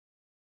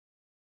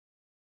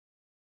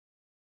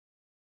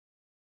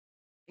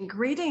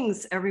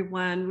Greetings,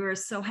 everyone. We're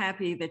so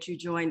happy that you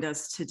joined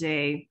us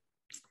today.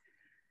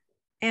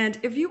 And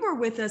if you were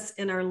with us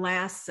in our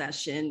last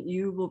session,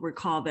 you will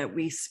recall that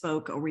we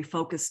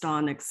focused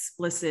on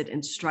explicit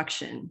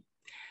instruction.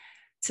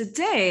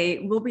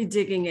 Today, we'll be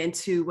digging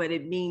into what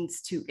it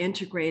means to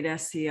integrate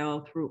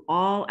SEL through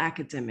all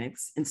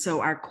academics. And so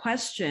our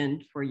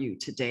question for you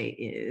today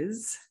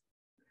is,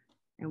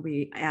 and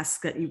we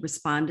ask that you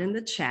respond in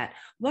the chat,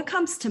 what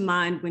comes to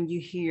mind when you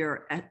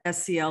hear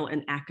SEL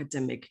and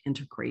academic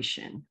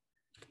integration?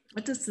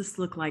 What does this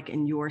look like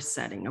in your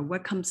setting? Or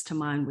what comes to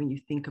mind when you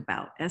think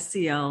about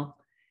SEL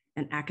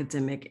and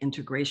academic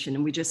integration?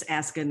 And we just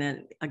ask, and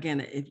then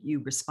again, if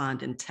you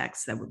respond in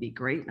text, that would be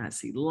great. And I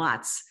see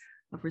lots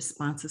of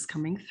responses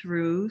coming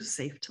through.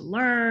 Safe to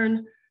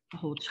learn, a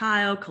whole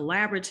child,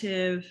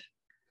 collaborative,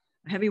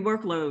 heavy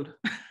workload,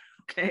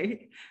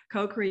 okay,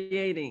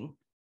 co-creating,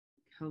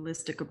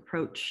 holistic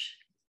approach,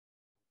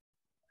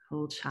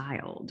 whole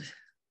child.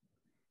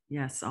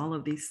 Yes, all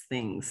of these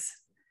things.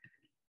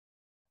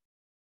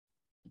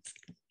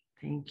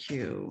 Thank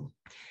you.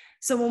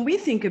 So when we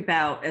think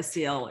about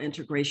SEL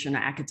integration or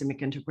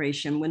academic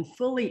integration, when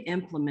fully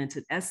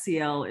implemented,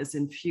 SEL is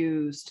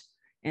infused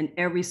in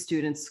every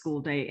student's school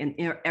day and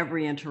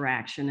every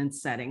interaction and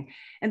setting.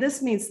 And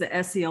this means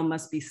that SEL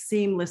must be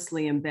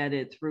seamlessly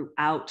embedded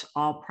throughout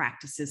all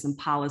practices and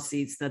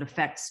policies that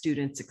affect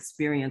students'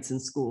 experience in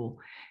school,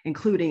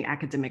 including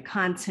academic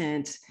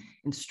content,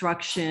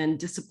 instruction,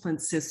 discipline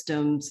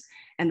systems,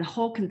 and the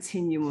whole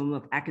continuum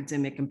of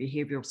academic and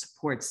behavioral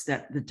supports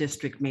that the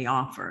district may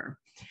offer.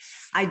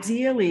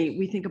 Ideally,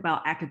 we think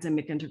about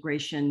academic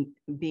integration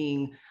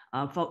being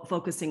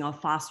focusing on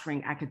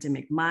fostering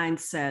academic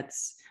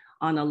mindsets,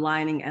 on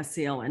aligning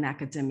SEL and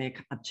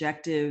academic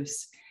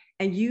objectives,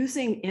 and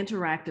using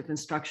interactive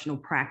instructional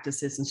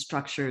practices and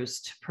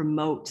structures to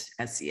promote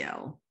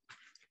SEL.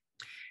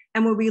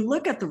 And when we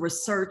look at the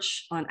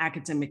research on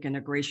academic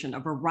integration, a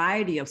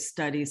variety of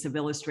studies have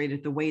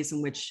illustrated the ways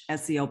in which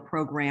SEL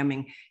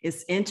programming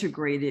is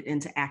integrated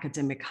into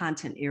academic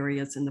content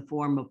areas in the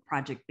form of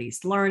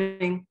project-based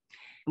learning.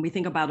 And we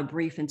think about a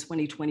brief in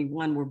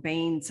 2021 where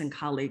Baines and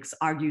colleagues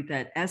argued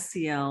that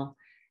SEL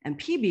and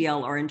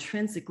PBL are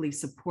intrinsically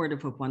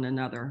supportive of one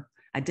another,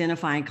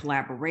 identifying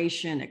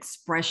collaboration,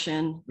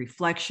 expression,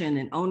 reflection,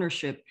 and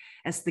ownership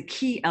as the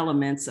key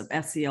elements of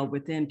SEL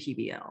within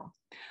PBL.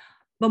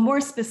 But more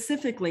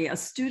specifically, a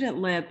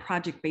student-led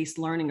project-based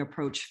learning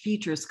approach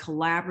features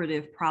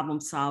collaborative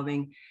problem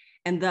solving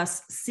and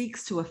thus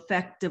seeks to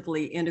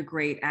effectively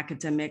integrate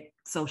academic,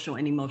 social,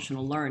 and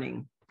emotional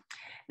learning.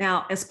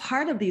 Now, as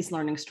part of these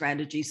learning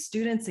strategies,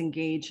 students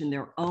engage in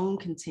their own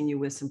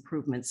continuous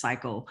improvement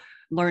cycle,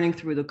 learning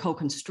through the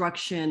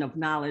co-construction of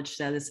knowledge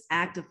that is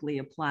actively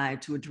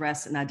applied to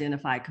address an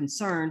identified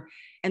concern,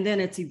 and then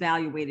it's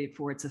evaluated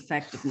for its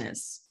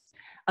effectiveness.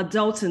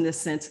 Adults, in this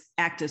sense,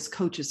 act as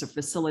coaches or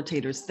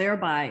facilitators,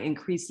 thereby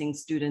increasing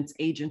students'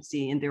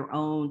 agency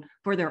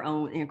for their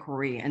own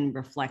inquiry and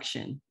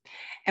reflection.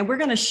 And we're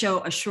going to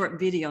show a short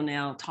video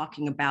now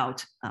talking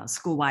about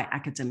school-wide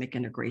academic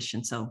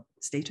integration, so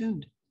stay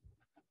tuned.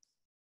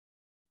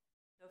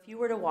 If you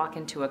were to walk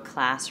into a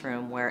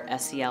classroom where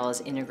SEL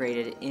is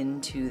integrated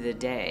into the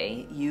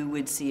day, you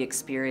would see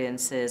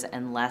experiences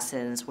and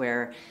lessons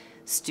where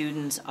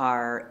students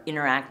are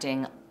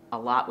interacting a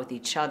lot with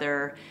each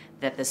other,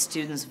 that the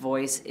student's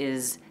voice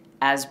is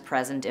as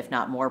present, if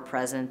not more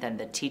present, than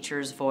the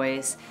teacher's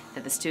voice,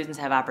 that the students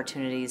have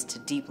opportunities to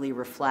deeply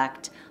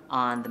reflect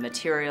on the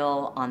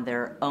material, on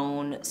their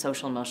own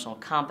social emotional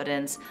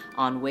competence,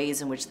 on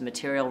ways in which the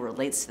material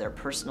relates to their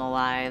personal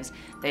lives.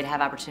 They'd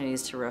have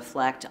opportunities to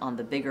reflect on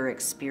the bigger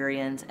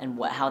experience and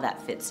how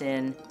that fits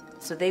in.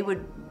 So they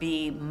would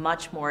be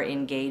much more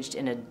engaged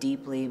in a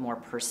deeply more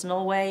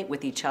personal way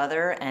with each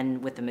other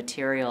and with the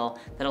material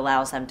that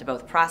allows them to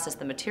both process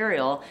the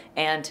material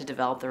and to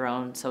develop their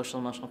own social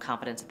emotional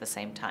competence at the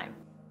same time.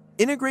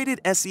 Integrated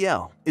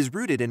SEL is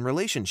rooted in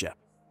relationship,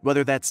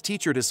 whether that's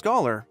teacher to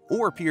scholar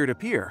or peer to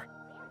peer.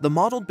 The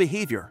modeled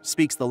behavior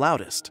speaks the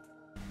loudest.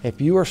 If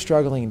you are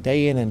struggling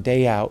day in and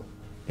day out,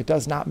 it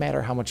does not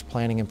matter how much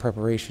planning and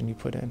preparation you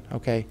put in,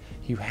 okay?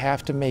 You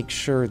have to make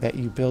sure that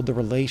you build the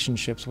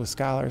relationships with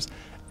scholars,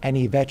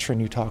 any veteran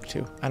you talk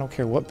to. I don't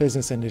care what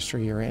business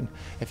industry you're in.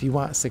 If you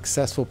want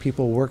successful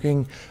people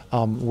working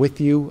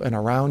with you and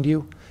around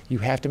you, you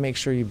have to make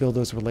sure you build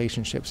those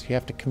relationships. You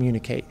have to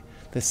communicate.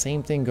 The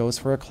same thing goes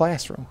for a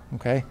classroom,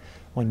 okay?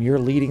 When you're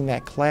leading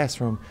that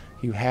classroom,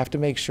 you have to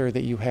make sure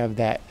that you have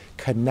that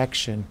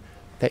connection,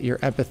 that you're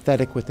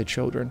empathetic with the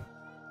children.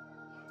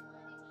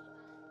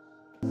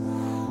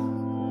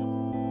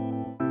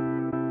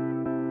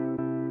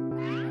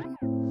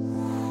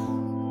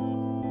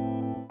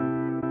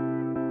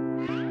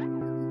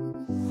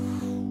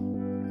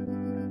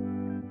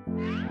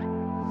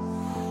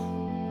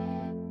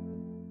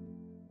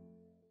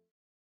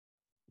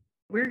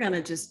 We're going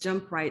to just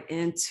jump right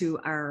into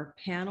our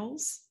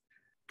panels.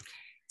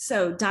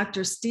 So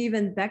Dr.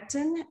 Stephen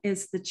Beckton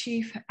is the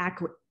Chief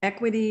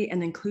Equity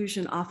and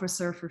Inclusion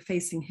Officer for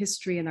Facing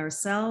History and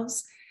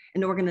Ourselves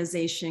an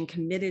organization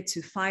committed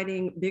to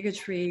fighting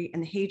bigotry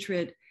and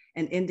hatred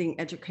and ending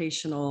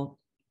educational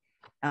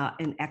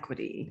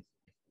inequity.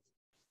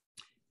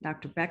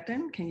 Dr.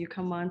 Becton, can you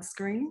come on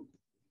screen?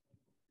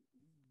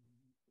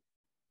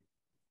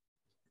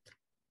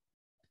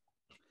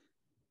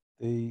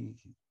 Here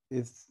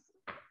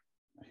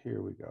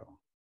we go.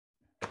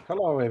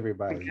 Hello,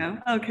 everybody.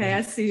 Okay,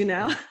 I see you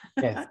now.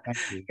 Yes, thank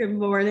you. Good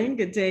morning,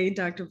 good day,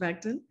 Dr.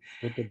 Becton.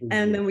 Good to be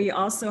And here. then we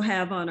also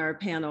have on our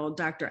panel,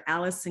 Dr.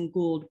 Allison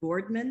Gould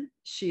Boardman.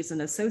 She's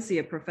an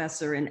associate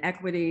professor in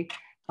equity,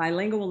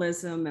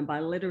 bilingualism, and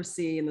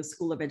biliteracy in the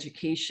School of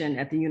Education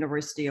at the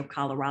University of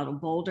Colorado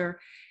Boulder,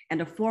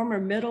 and a former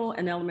middle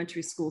and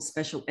elementary school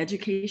special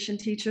education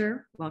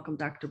teacher. Welcome,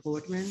 Dr.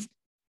 Boardman.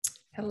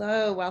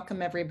 Hello,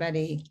 welcome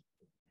everybody.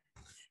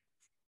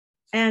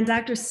 And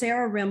Dr.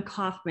 Sarah Rim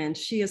Kaufman,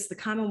 she is the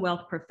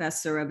Commonwealth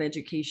Professor of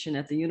Education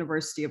at the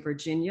University of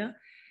Virginia.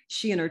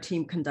 She and her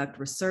team conduct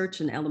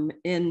research on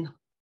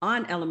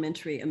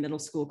elementary and middle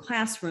school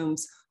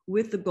classrooms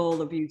with the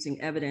goal of using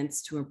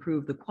evidence to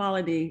improve the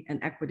quality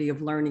and equity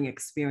of learning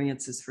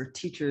experiences for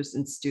teachers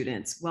and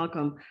students.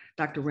 Welcome,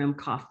 Dr. Rim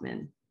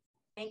Kaufman.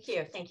 Thank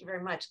you. Thank you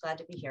very much. Glad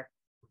to be here.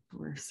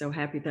 We're so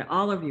happy that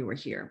all of you are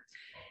here.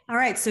 All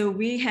right, so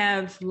we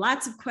have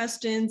lots of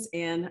questions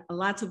and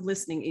lots of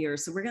listening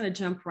ears, so we're going to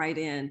jump right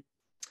in.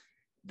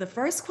 The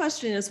first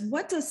question is,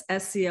 what does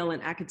SEL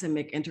and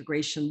academic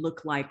integration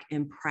look like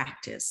in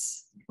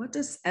practice? What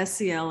does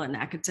SEL and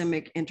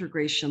academic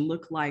integration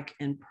look like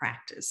in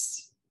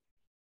practice?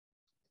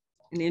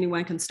 And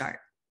anyone can start.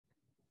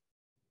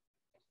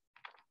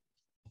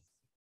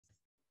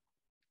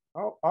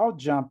 I'll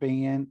jump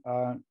in.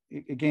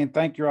 Again,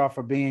 thank you all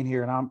for being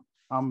here, and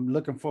I'm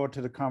looking forward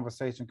to the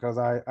conversation because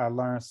I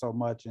learned so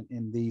much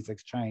in these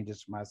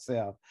exchanges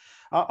myself.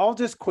 I'll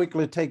just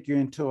quickly take you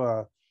into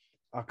a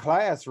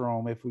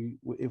classroom if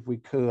we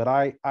could.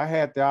 I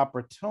had the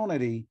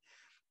opportunity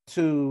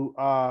to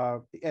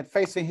at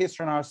Facing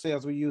History in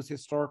Ourselves, we use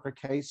historical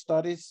case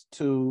studies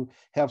to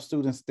help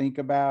students think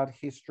about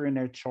history and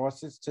their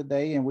choices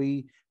today, and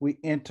we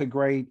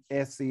integrate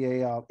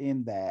SEL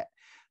in that.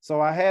 So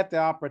I had the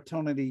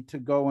opportunity to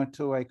go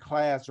into a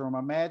classroom.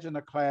 Imagine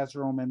a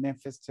classroom in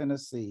Memphis,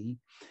 Tennessee.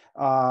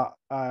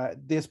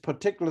 This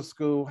particular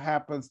school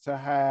happens to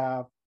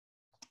have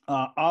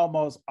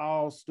almost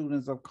all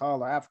students of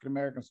color,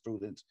 African-American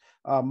students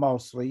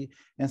mostly.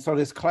 And so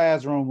this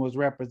classroom was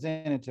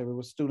representative. It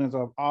was students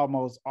of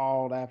almost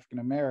all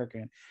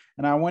African-American.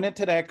 And I went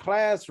into that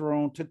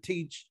classroom to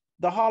teach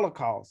the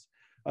Holocaust,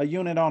 a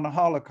unit on the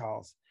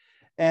Holocaust.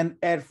 And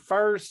at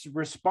first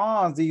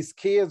response, these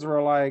kids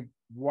were like,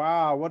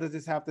 wow, what does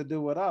this have to do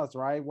with us,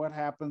 right? What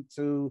happened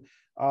to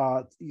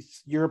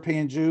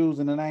European Jews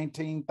in the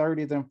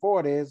 1930s and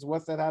 40s?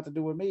 What's that have to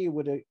do with me,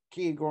 with a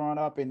kid growing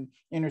up in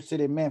inner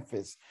city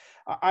Memphis?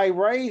 I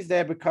raised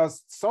that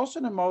because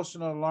social and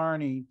emotional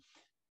learning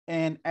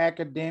and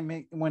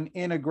academic, when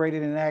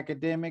integrated in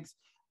academics,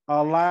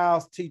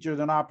 allows teachers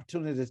an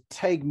opportunity to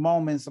take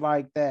moments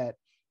like that,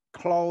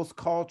 close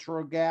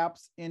cultural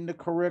gaps in the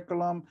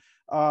curriculum,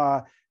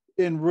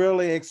 and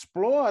really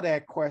explore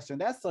that question.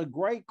 That's a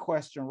great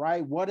question,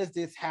 right? What does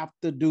this have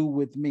to do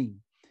with me?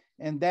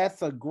 And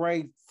that's a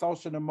great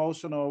social and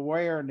emotional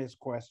awareness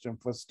question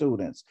for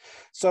students.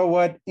 So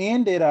what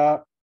ended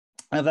up,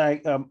 and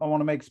I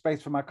want to make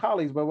space for my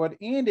colleagues, but what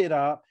ended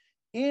up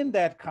in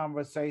that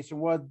conversation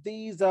was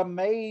these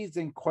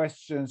amazing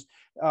questions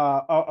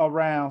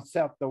around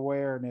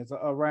self-awareness,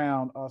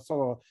 around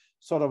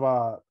sort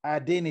of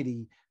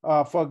identity.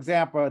 For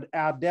example,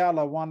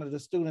 Aldella, one of the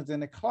students in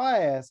the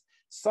class,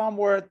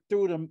 somewhere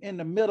in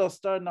the middle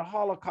studying the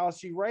Holocaust,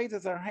 she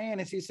raises her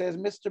hand and she says,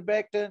 Mr.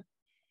 Becton,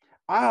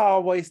 I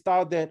always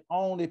thought that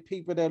only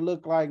people that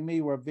look like me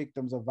were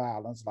victims of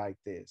violence like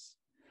this.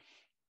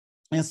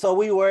 And so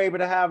we were able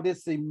to have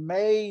this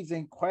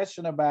amazing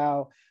question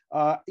about,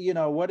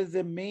 what does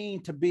it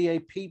mean to be a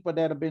people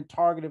that have been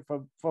targeted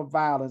for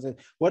violence? And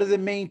what does it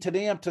mean to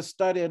them to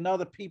study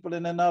another people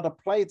in another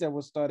place that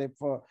was studied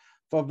for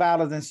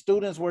violence? And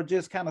students were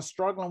just kind of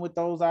struggling with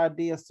those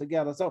ideas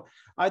together. So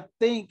I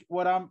think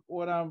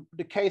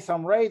the case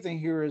I'm raising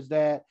here is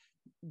that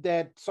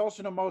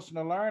social and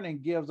emotional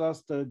learning gives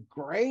us the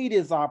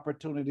greatest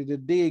opportunity to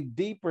dig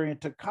deeper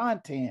into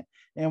content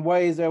in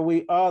ways that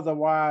we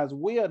otherwise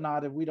will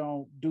not if we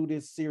don't do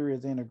this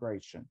serious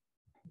integration.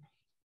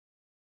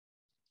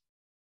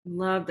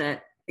 Love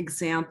that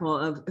example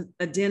of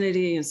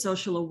identity and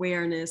social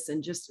awareness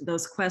and just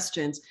those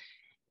questions.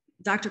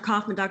 Dr.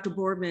 Kaufman, Dr.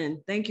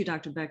 Boardman, thank you,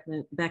 Dr.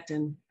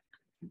 Becton.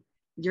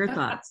 Your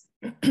thoughts?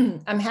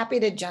 I'm happy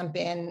to jump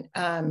in.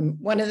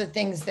 One of the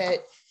things that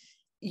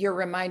you're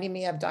reminding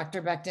me of,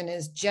 Dr. Becton,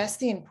 is just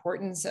the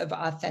importance of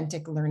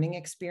authentic learning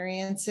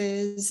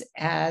experiences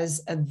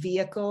as a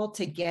vehicle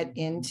to get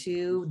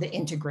into the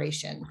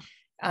integration.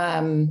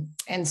 And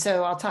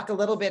so I'll talk a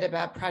little bit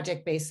about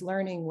project-based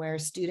learning, where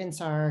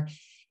students are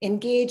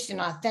engaged in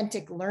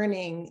authentic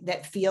learning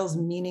that feels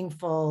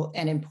meaningful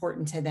and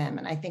important to them.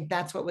 And I think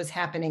that's what was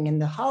happening in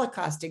the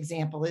Holocaust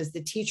example, is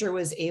the teacher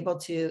was able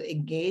to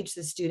engage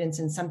the students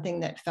in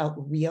something that felt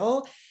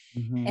real.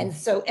 Mm-hmm. And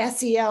so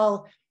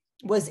SEL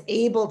was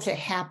able to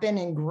happen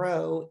and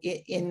grow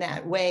in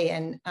that way.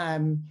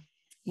 And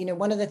you know,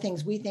 one of the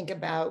things we think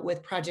about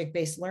with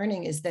project-based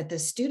learning is that the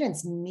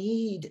students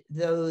need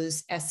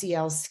those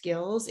SEL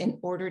skills in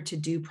order to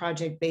do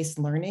project-based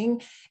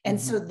learning. And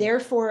so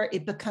therefore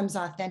it becomes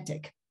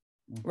authentic,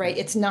 right?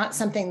 It's not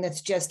something that's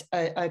just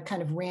a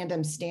kind of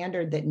random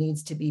standard that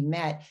needs to be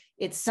met.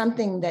 It's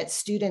something that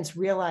students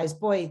realize,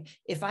 boy,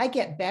 if I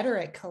get better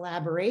at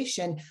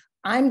collaboration,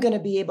 I'm going to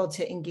be able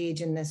to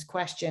engage in this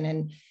question.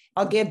 And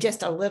I'll give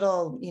just a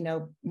little, you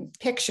know,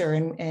 picture,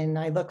 and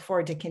I look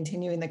forward to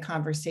continuing the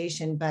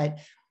conversation. But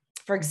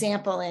for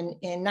example,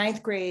 in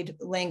ninth grade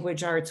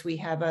language arts, we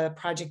have a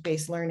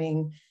project-based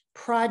learning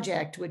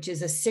project, which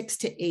is a 6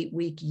 to 8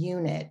 week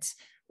unit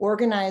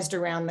organized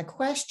around the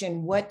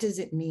question, what does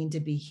it mean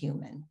to be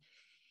human?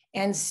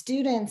 And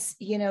students,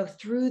 you know,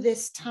 through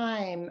this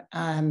time,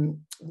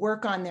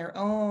 work on their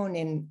own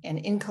and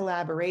in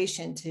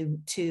collaboration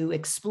to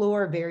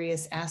explore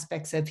various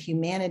aspects of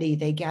humanity.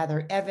 They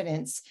gather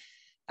evidence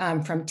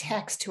from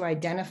text to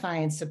identify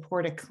and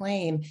support a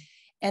claim.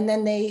 And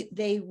then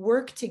they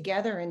work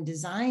together in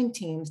design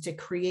teams to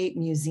create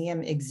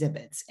museum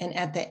exhibits. And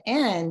at the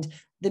end,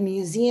 the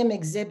museum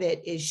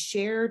exhibit is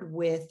shared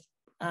with,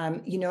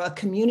 you know, a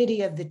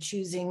community of the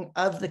choosing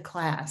of the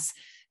class.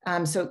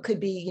 So it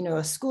could be, you know,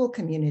 a school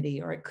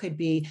community, or it could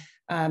be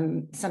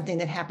something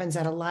that happens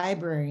at a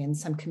library and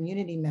some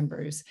community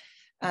members.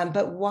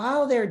 But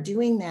while they're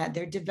doing that,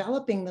 they're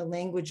developing the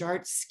language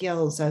arts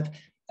skills of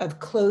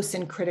close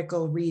and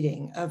critical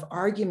reading, of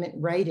argument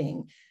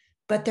writing,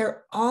 but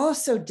they're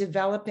also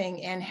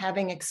developing and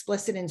having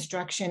explicit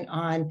instruction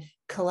on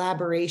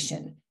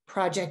collaboration,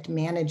 project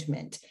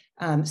management,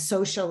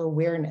 social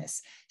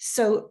awareness.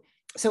 So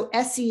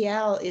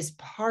SEL is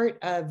part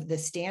of the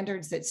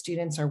standards that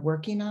students are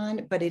working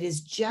on, but it is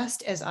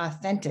just as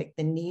authentic,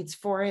 the needs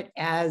for it,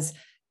 as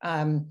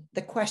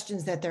the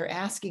questions that they're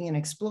asking and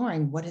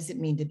exploring. What does it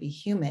mean to be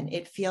human?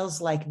 It feels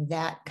like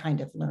that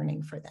kind of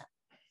learning for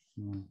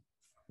them.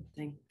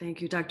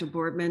 Thank you, Dr.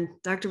 Boardman.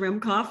 Dr.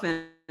 Rimkoff.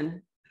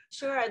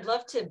 Sure, I'd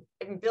love to,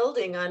 in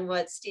building on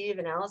what Steve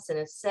and Allison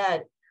have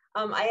said,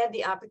 I had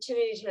the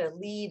opportunity to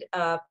lead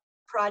a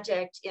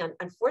project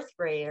on fourth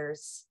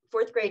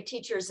grade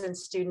teachers and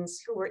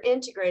students who were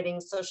integrating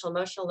social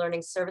emotional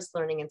learning, service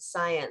learning, and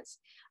science.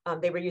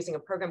 They were using a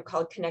program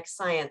called Connect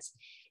Science.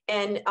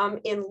 And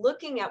in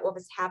looking at what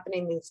was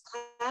happening in these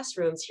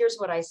classrooms, here's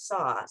what I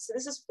saw. So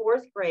this is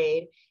fourth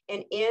grade,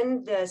 and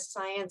in the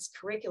science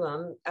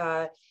curriculum,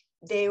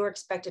 they were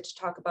expected to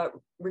talk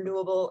about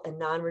renewable and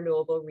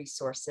non-renewable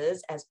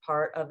resources as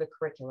part of the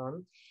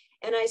curriculum.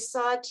 And I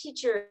saw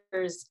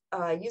teachers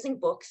using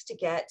books to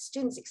get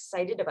students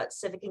excited about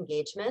civic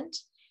engagement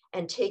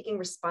and taking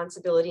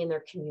responsibility in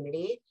their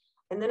community.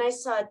 And then I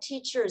saw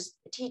teachers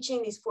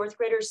teaching these fourth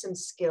graders some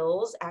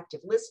skills: active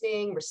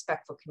listening,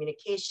 respectful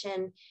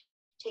communication,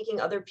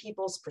 taking other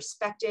people's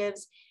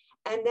perspectives.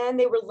 And then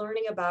they were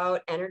learning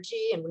about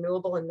energy and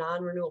renewable and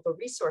non-renewable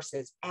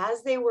resources.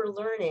 As they were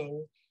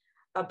learning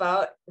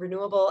about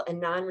renewable and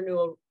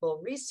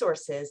non-renewable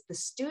resources, the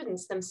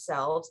students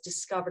themselves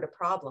discovered a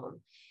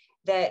problem,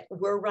 that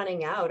we're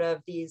running out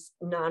of these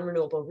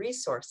non-renewable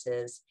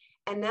resources.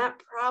 And that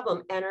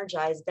problem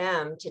energized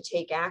them to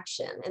take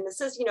action. And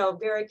this is, you know,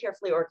 very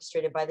carefully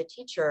orchestrated by the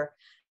teacher,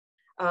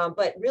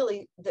 but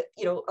really,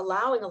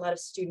 allowing a lot of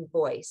student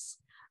voice.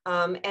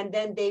 And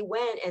then they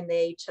went and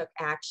they took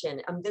action.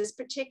 This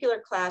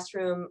particular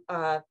classroom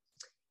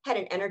had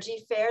an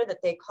energy fair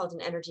that they called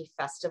an energy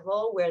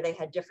festival, where they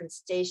had different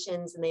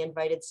stations and they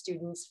invited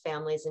students,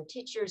 families, and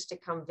teachers to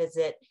come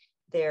visit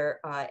their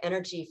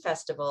energy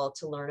festival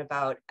to learn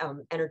about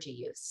energy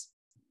use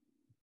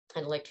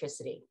and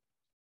electricity.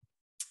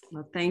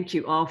 Well, thank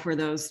you all for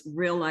those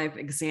real life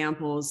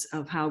examples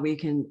of how we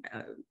can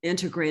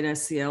integrate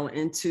SEL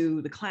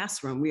into the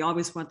classroom. We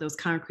always want those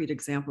concrete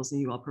examples, and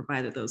you all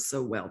provided those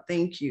so well.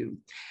 Thank you.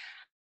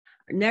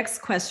 Next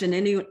question,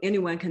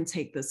 anyone can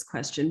take this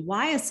question.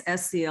 Why is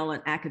SEL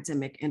and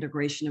academic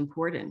integration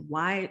important?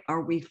 Why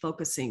are we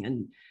focusing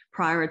and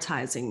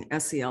prioritizing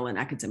SEL and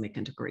academic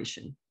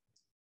integration?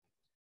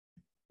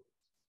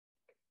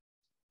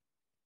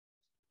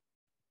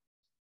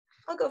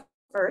 I'll go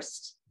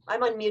first.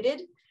 I'm unmuted.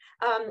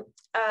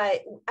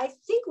 I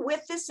think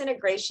with this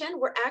integration,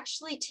 we're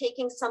actually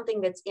taking something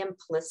that's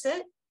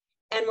implicit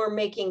and we're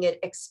making it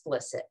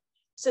explicit.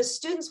 So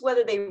students,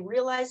 whether they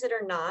realize it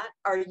or not,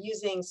 are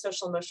using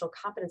social emotional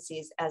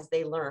competencies as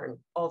they learn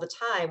all the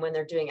time when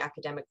they're doing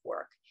academic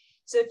work.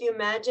 So if you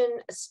imagine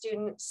a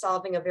student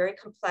solving a very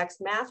complex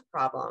math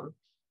problem,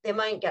 they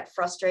might get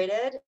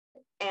frustrated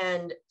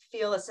and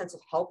feel a sense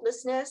of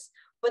helplessness,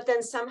 but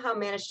then somehow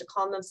manage to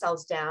calm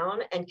themselves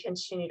down and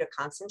continue to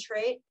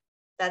concentrate.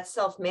 That's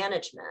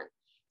self-management.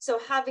 So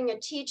having a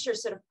teacher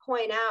sort of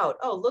point out,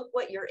 oh, look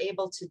what you're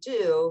able to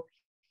do,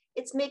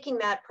 it's making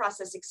that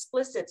process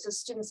explicit so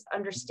students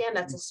understand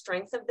that's a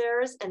strength of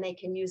theirs and they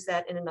can use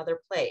that in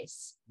another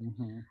place.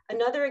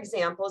 Another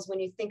example is when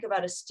you think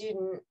about a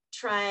student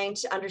trying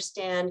to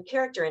understand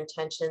character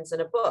intentions in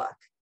a book.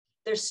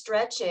 They're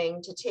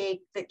stretching to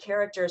take the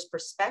characters'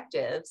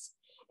 perspectives,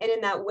 and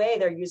in that way,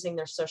 they're using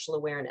their social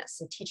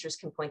awareness, and teachers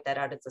can point that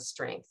out as a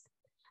strength.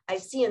 I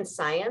see in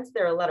science,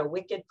 there are a lot of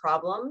wicked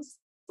problems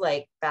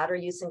like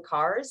battery use in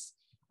cars.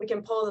 We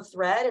can pull the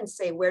thread and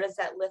say, where does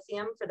that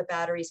lithium for the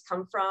batteries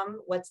come from?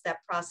 What's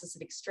that process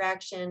of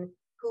extraction?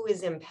 Who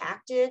is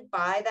impacted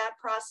by that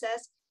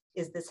process?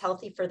 Is this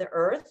healthy for the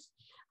earth?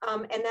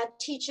 And that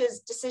teaches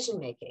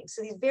decision-making.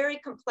 So these very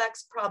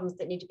complex problems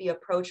that need to be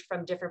approached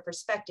from different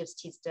perspectives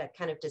teach that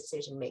kind of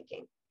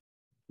decision-making.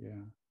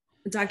 Yeah.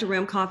 Dr.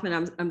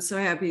 Ram-Kaufman, I'm so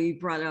happy you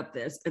brought up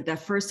that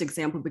first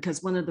example,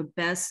 because one of the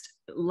best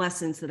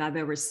lessons that I've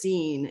ever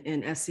seen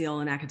in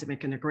SEL and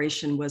academic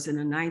integration was in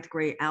a 9th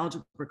grade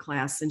algebra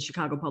class in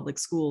Chicago Public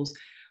Schools,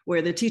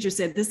 where the teacher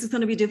said, this is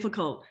going to be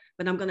difficult,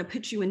 but I'm going to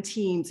put you in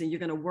teams and you're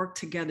going to work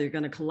together, you're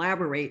going to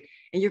collaborate,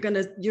 and you're going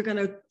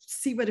to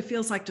see what it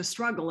feels like to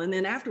struggle. And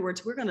then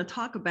afterwards, we're going to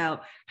talk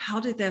about how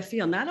did that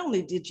feel? Not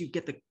only did you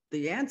get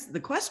the answer, the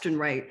question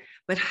right,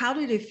 but how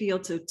did it feel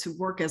to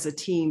work as a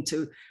team,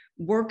 to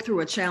work through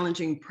a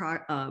challenging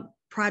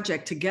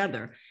project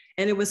together?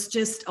 And it was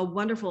just a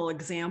wonderful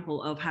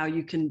example of how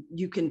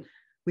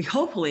we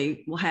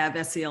hopefully will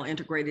have SEL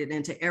integrated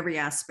into every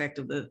aspect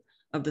of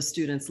the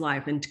student's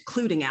life,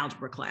 including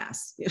algebra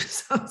class.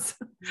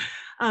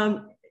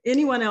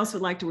 Anyone else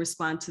would like to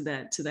respond to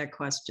that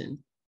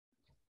question?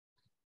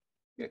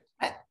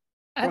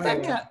 I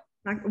think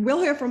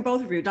we'll hear from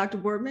both of you. Dr.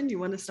 Boardman, you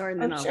want to start?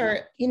 And then I'll sure.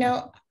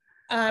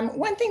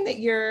 One thing that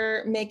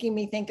you're making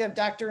me think of,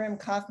 Dr.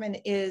 Ram-Kaufman,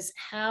 is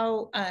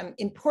how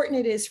important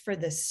it is for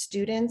the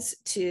students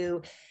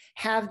to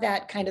have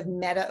that kind of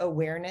meta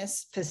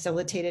awareness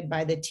facilitated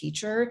by the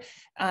teacher.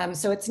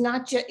 So it's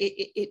not just,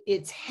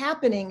 it's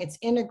happening, it's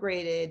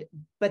integrated,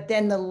 but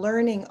then the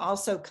learning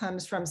also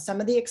comes from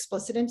some of the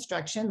explicit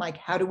instruction, like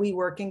how do we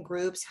work in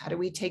groups? How do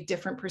we take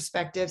different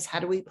perspectives? How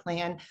do we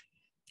plan?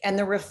 And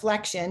the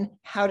reflection,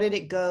 how did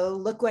it go?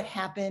 Look what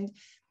happened.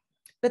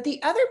 But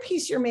the other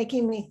piece you're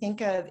making me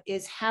think of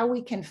is how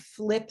we can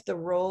flip the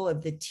role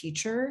of the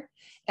teacher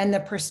and the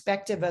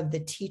perspective of the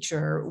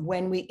teacher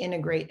when we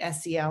integrate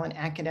SEL and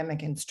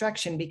academic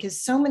instruction,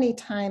 because so many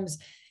times,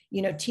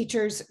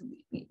 teachers,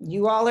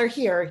 you all are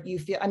here, you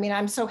feel,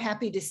 I'm so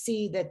happy to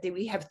see that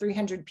we have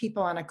 300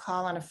 people on a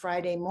call on a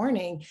Friday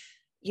morning.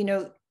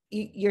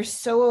 You're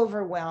so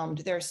overwhelmed.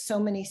 There's so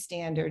many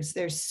standards.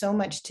 There's so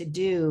much to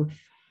do.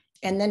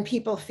 And then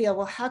people feel,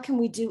 well, how can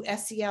we do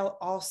SEL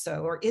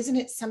also? Or isn't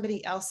it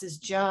somebody else's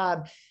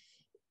job?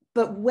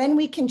 But when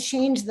we can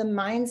change the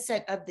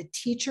mindset of the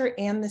teacher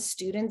and the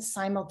students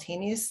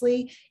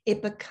simultaneously,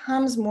 it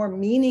becomes more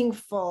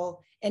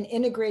meaningful and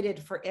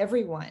integrated for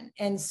everyone.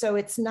 And so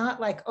it's not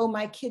like, oh,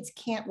 my kids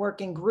can't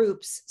work in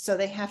groups, so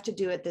they have to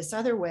do it this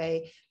other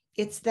way.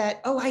 It's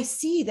that, oh, I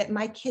see that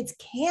my kids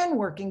can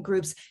work in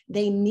groups.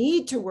 They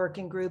need to work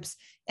in groups.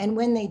 And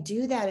when they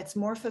do that, it's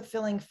more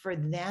fulfilling for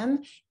them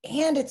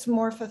and it's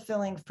more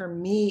fulfilling for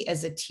me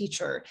as a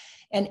teacher.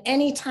 And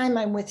anytime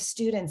I'm with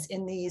students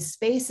in these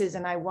spaces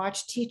and I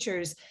watch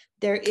teachers,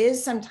 there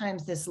is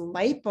sometimes this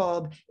light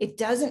bulb. It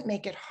doesn't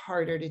make it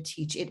harder to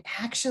teach. It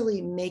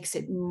actually makes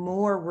it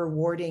more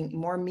rewarding,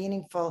 more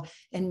meaningful,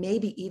 and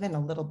maybe even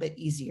a little bit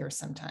easier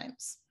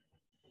sometimes.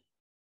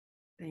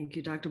 Thank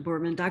you, Dr.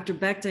 Boardman. Dr.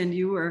 Becton,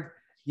 you were.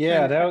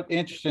 Yeah, that was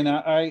interesting.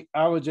 I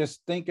was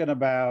just thinking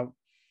about,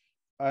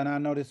 and I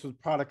know this will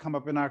probably come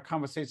up in our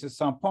conversation at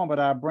some point, but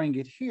I'll bring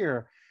it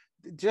here.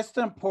 Just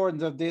the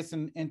importance of this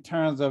in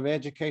terms of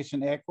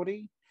education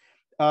equity.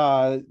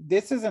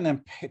 This is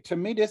to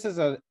me, this is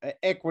an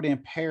equity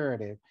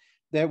imperative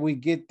that we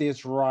get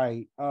this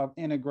right of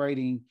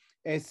integrating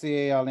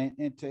SEL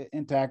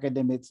into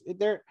academics.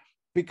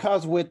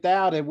 Because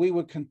without it, we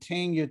would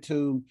continue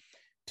to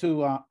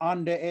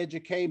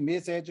undereducate,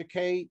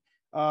 miseducate,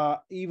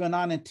 even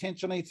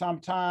unintentionally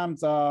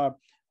sometimes,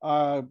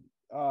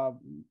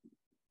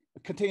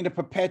 continue to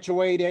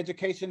perpetuate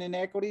education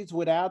inequities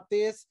without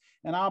this.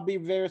 And I'll be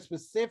very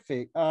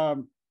specific.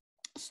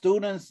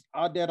 Students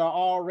that are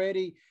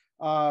already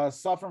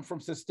suffering from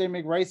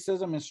systemic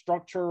racism and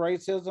structural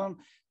racism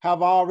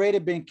have already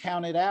been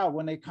counted out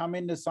when they come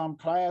into some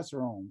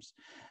classrooms.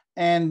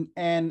 And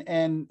then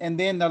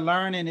the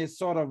learning is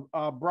sort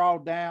of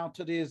brought down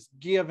to this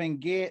give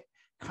and get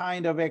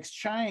kind of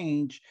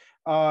exchange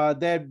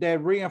that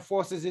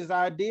reinforces this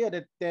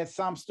idea that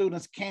some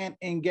students can't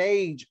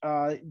engage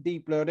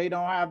deeply, or they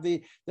don't have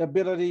the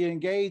ability to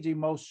engage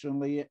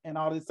emotionally and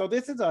all this. So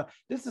this is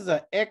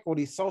a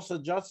equity, social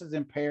justice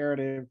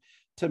imperative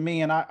to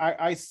me, and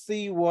I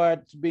see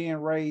what's being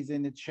raised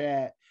in the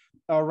chat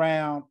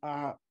around.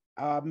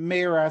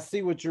 Mayor, I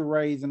see what you're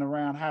raising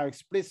around how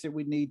explicit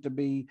we need to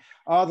be.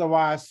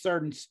 Otherwise,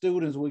 certain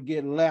students would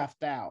get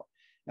left out.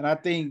 And I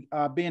think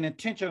being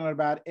intentional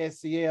about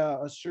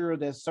SEL assures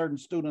that certain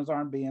students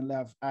aren't being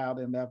left out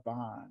and left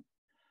behind.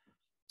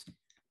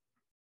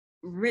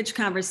 rich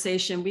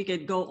conversation. We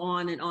could go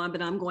on and on,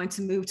 but I'm going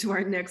to move to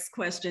our next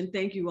question.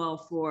 Thank you all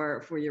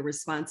for your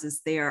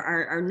responses there.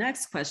 Our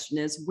next question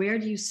is, where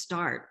do you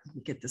start?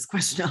 We get this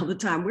question all the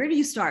time. Where do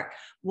you start?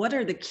 What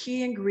are the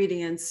key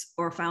ingredients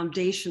or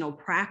foundational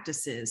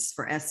practices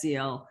for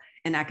SEL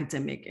and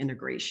academic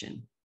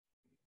integration?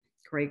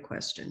 Great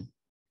question.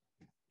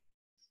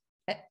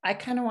 I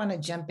kind of want to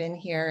jump in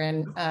here,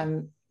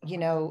 and you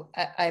know,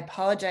 I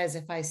apologize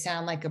if I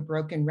sound like a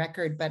broken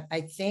record, but I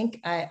think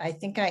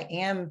I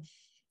am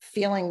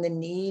feeling the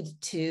need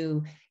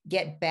to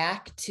get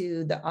back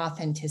to the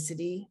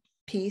authenticity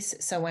piece.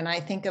 So when I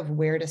think of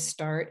where to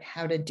start,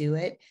 how to do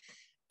it,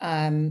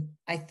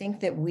 I think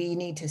that we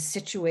need to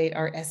situate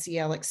our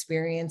SEL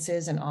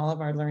experiences and all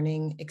of our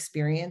learning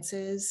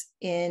experiences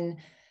in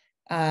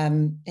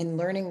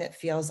learning that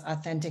feels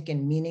authentic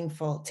and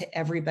meaningful to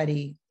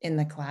everybody in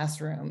the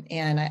classroom.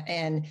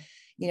 And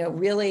you know,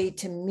 really,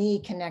 to me,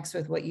 connects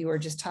with what you were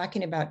just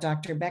talking about,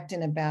 Dr.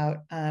 Becton, about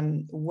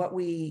what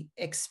we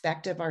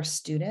expect of our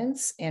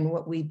students and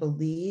what we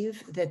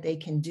believe that they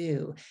can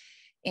do.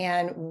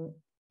 And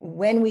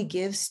when we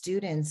give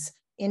students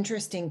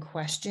interesting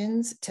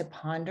questions to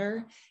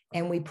ponder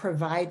and we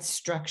provide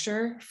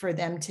structure for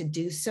them to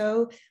do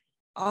so,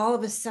 all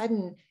of a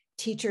sudden,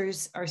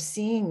 teachers are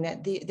seeing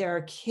that there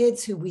are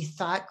kids who we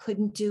thought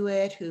couldn't do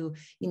it, who,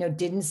 you know,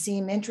 didn't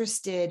seem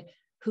interested,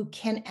 who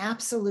can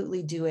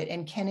absolutely do it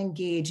and can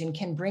engage and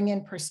can bring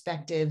in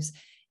perspectives.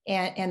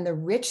 And the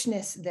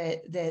richness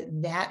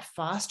that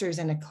fosters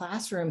in a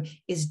classroom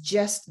is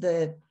just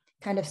the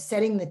kind of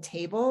setting the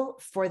table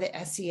for the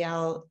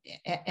SEL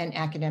and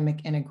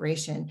academic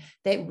integration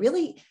that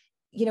really,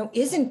 you know,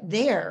 isn't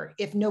there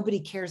if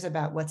nobody cares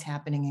about what's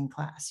happening in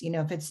class. You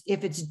know,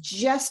 if it's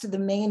just the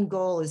main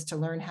goal is to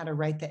learn how to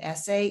write the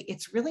essay,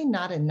 it's really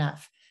not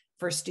enough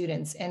for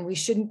students, and we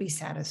shouldn't be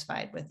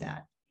satisfied with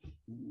that.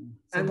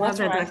 So that's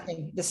where I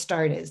think the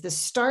start is. The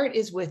start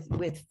is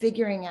with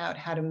figuring out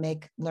how to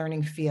make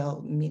learning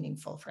feel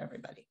meaningful for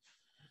everybody.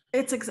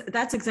 That's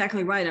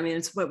exactly right. I mean,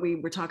 it's what we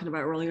were talking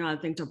about earlier on.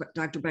 I think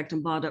Dr.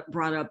 Becton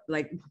brought up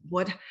like,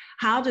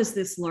 how does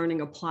this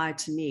learning apply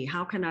to me?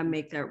 How can I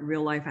make that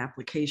real life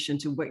application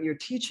to what you're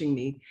teaching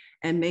me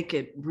and make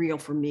it real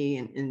for me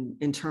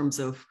in terms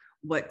of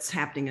what's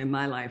happening in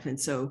my life? And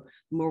so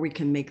the more we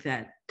can make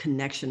that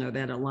connection or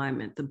that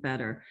alignment, the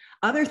better.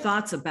 Other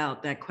thoughts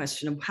about that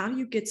question of how do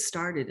you get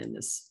started in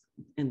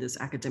this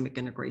academic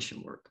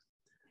integration work?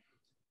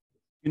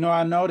 You know,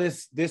 I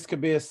noticed this could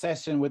be a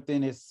session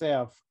within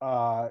itself.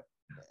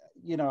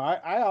 You know,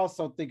 I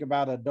also think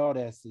about adult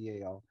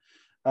SEL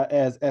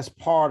as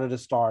part of the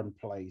starting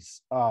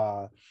place.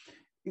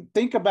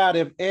 Think about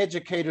if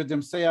educators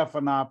themselves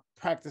are not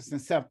practicing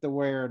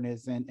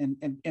self-awareness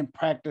and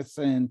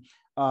practicing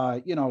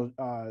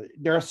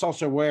their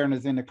social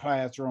awareness in the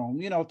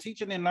classroom. You know,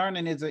 teaching and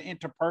learning is an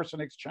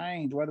interpersonal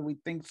exchange, whether we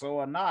think so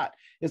or not.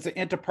 It's an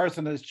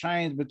interpersonal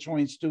exchange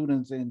between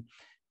students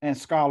and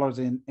scholars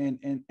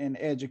and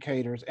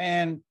educators.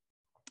 And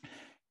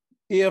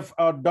if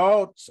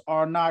adults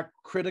are not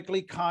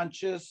critically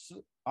conscious,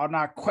 are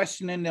not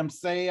questioning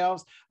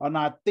themselves, are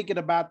not thinking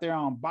about their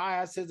own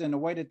biases and the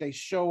way that they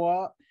show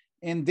up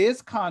in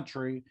this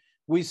country,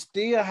 we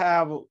still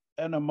have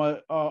an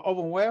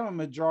overwhelming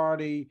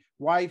majority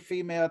white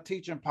female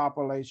teaching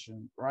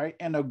population, right?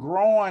 And a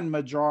growing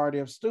majority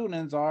of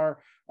students are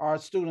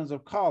students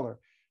of color.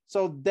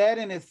 So that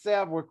in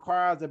itself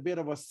requires a bit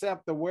of a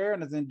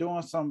self-awareness and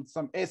doing some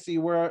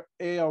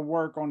SEL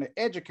work on the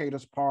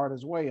educator's part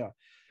as well.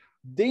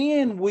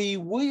 Then we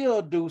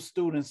will do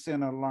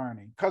student-centered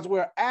learning because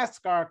we'll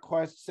ask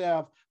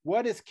ourselves,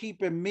 what is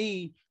keeping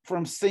me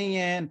from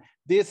seeing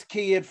this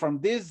kid from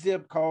this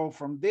zip code,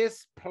 from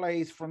this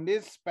place, from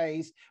this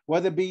space,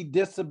 whether it be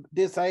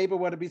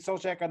disabled, whether it be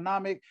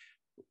socioeconomic,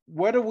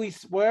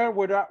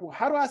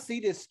 how do I see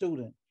this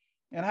student?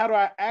 And how do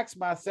I ask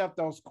myself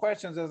those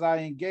questions as I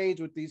engage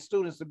with these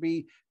students to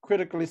be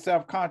critically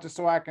self-conscious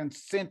so I can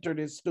center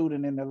this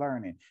student in the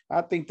learning?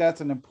 I think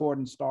that's an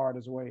important start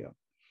as well.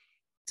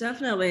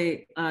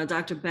 Definitely,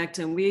 Dr.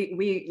 Becton.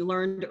 We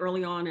learned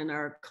early on in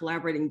our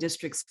collaborating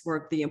districts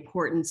work the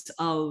importance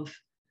of,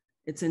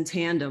 it's in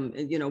tandem.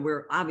 You know,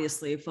 we're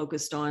obviously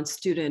focused on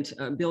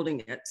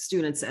building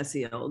students'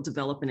 SEL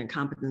development and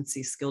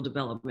competency skill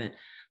development,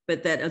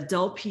 but that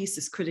adult piece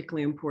is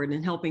critically important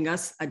in helping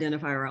us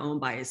identify our own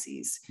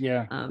biases.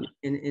 Yeah.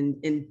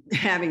 In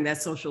having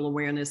that social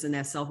awareness and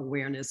that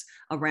self-awareness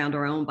around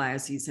our own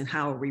biases and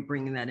how are we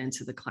bringing that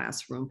into the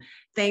classroom.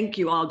 Thank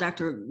you all.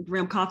 Dr.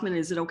 Grimm-Kaufman,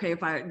 is it okay if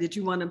did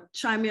you want to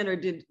chime in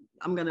or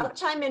I'll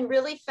chime in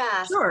really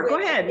fast. Sure, go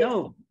ahead.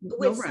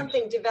 With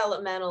something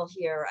developmental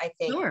here, I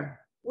think, sure.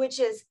 Which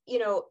is, you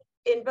know,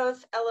 in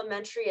both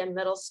elementary and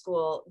middle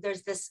school,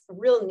 there's this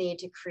real need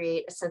to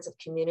create a sense of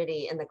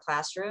community in the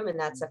classroom, and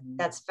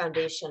that's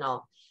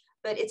foundational.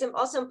 But it's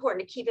also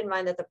important to keep in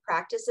mind that the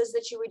practices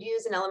that you would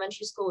use in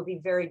elementary school would be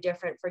very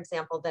different, for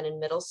example, than in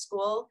middle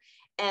school.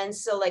 And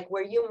so like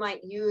where you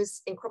might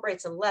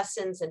incorporate some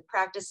lessons and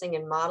practicing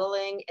and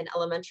modeling in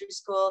elementary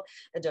school,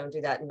 don't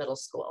do that in middle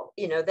school.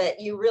 You know, that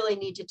you really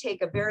need to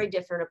take a very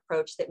different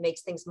approach that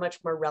makes things much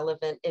more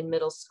relevant in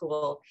middle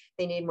school.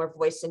 They need more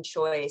voice and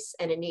choice,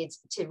 and it needs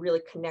to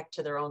really connect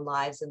to their own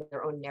lives and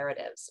their own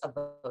narratives of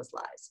those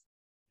lives.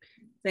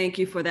 Thank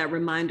you for that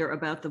reminder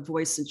about the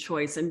voice and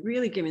choice, and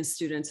really giving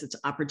students its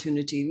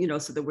opportunity, you know,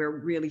 so that we're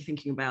really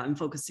thinking about and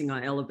focusing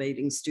on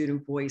elevating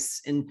student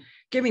voice and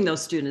giving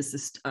those students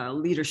this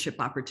leadership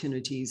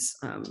opportunities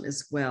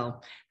as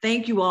well.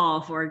 Thank you all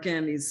for,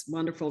 again, these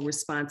wonderful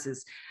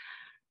responses.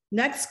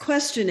 Next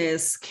question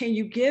is, can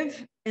you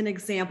give an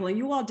example, and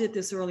you all did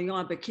this early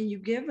on, but can you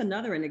give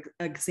another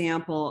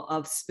example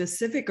of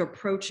specific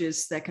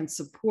approaches that can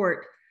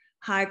support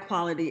high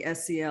quality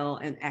SEL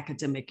and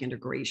academic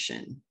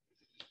integration?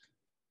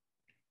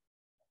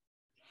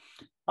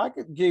 I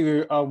could give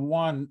you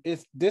one.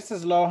 This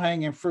is low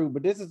hanging fruit,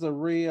 but this is a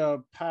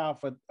real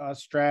powerful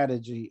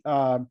strategy.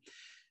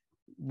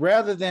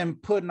 Rather than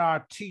putting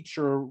our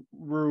teacher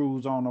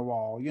rules on the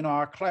wall, you know,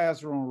 our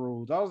classroom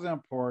rules, those are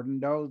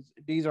important.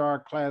 These are our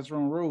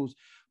classroom rules.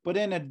 But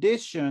in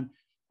addition,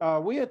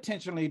 we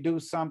intentionally do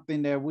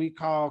something that we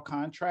call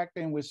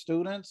contracting with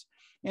students.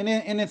 And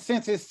in a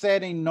sense, it's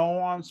setting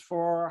norms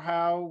for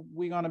how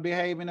we're going to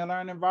behave in a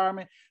learning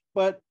environment,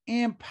 but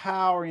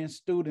empowering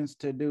students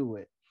to do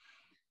it.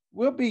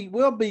 We'll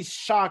be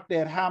shocked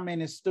at how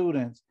many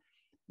students,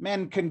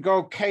 man, can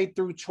go K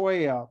through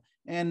 12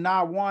 and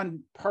not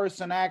one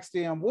person asks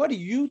them, what do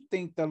you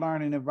think the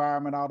learning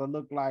environment ought to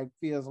look like,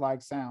 feels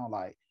like, sound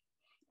like?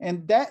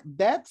 And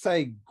that's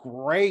a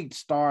great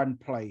starting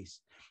place.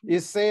 It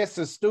says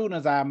to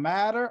students, I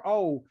matter.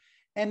 Oh,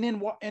 and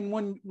then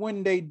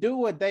when they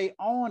do it, they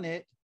own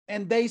it,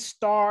 and they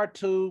start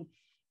to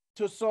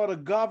sort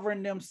of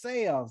govern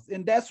themselves.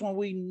 And that's when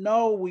we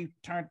know we've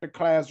turned the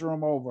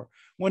classroom over.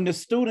 When the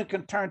student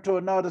can turn to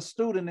another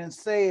student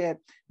and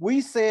we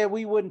said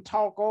we wouldn't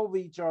talk over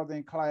each other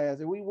in class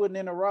and we wouldn't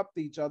interrupt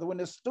each other. When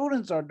the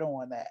students are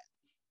doing that,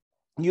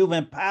 you've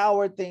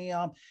empowered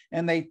them,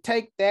 and they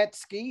take that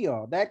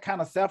skill, that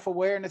kind of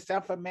self-awareness,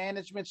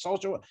 self-management,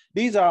 social.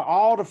 These are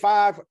all the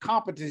 5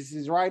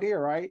 competencies right here,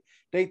 right?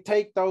 They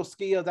take those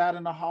skills out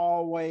in the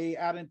hallway,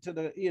 out into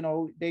the, you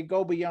know, they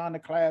go beyond the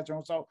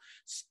classroom. So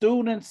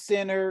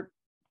student-centered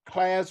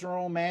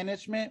classroom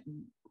management,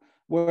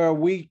 where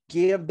we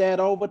give that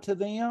over to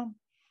them,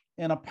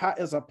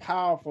 is a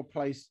powerful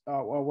place,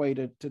 a way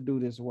to do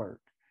this work.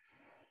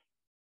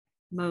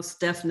 Most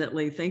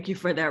definitely. Thank you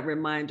for that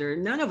reminder.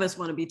 None of us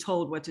want to be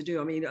told what to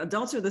do. I mean,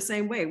 adults are the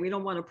same way. We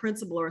don't want a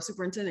principal or a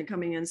superintendent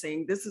coming in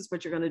saying, this is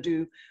what you're going to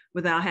do,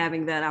 without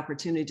having that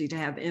opportunity to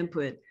have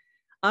input.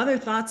 Other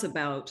thoughts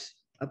about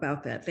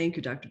that? Thank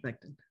you, Dr.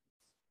 Becton.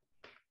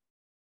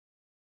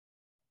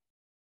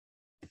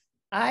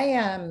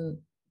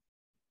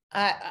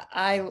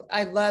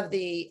 I love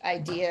the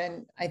idea,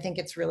 and I think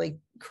it's really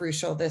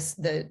crucial,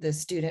 the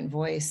student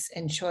voice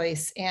and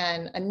choice.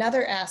 And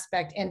another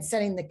aspect, and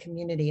setting the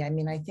community. I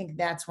mean, I think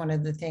that's one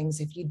of the things.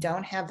 If you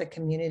don't have the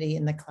community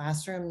in the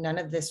classroom, none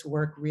of this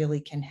work really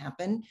can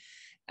happen.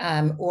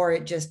 Or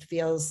it just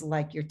feels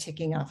like you're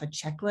ticking off a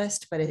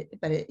checklist, but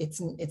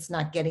it's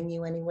not getting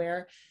you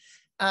anywhere.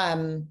 I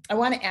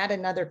want to add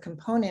another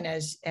component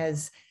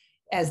as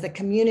the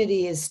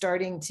community is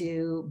starting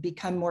to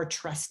become more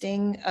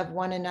trusting of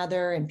one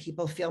another and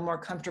people feel more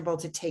comfortable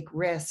to take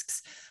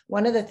risks.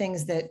 One of the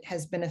things that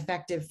has been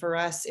effective for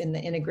us in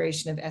the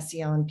integration of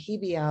SEL and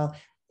PBL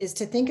is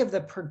to think of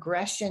the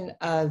progression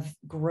of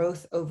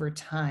growth over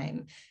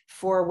time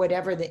for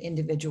whatever the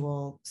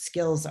individual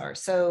skills are.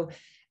 So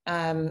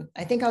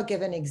I think I'll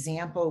give an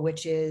example,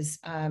 which is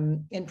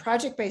in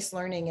project-based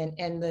learning,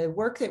 and the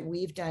work that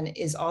we've done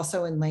is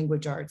also in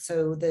language arts.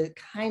 So the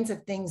kinds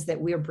of things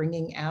that we're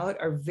bringing out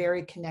are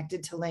very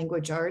connected to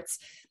language arts,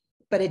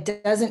 but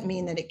it doesn't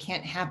mean that it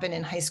can't happen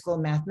in high school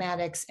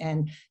mathematics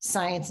and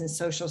science and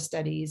social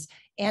studies,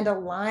 and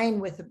align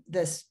with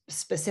the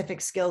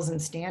specific skills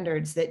and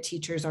standards that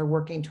teachers are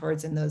working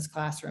towards in those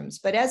classrooms.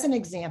 But as an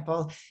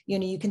example,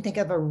 you can think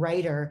of a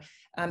writer,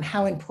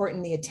 how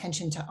important the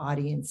attention to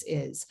audience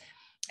is.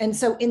 And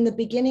so in the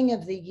beginning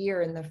of the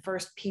year, in the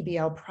first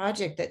PBL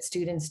project that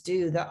students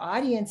do, the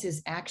audience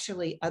is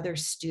actually other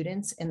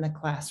students in the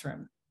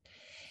classroom.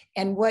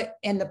 And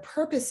the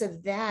purpose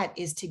of that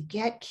is to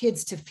get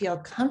kids to feel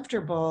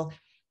comfortable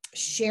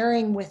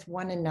sharing with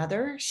one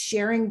another,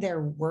 sharing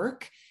their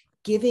work,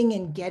 giving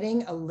and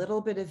getting a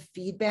little bit of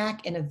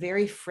feedback in a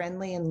very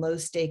friendly and low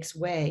stakes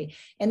way.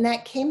 And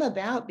that came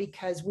about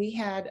because we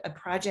had a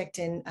project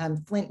in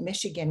Flint,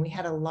 Michigan. We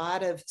had a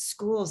lot of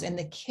schools and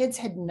the kids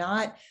had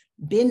not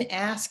been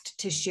asked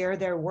to share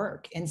their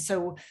work. And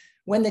so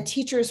when the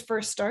teachers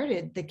first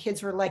started, the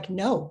kids were like,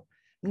 no,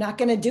 I'm not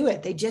going to do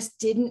it. They just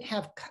didn't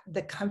have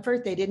the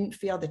comfort. They didn't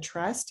feel the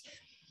trust.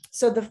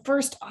 So the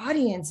first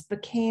audience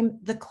became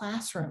the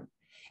classroom.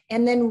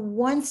 And then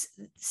once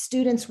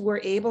students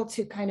were able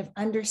to kind of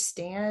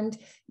understand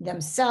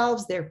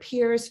themselves, their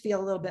peers,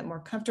 feel a little bit more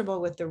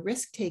comfortable with the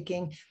risk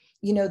taking,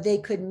 you know, they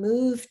could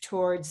move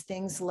towards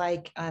things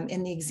like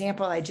in the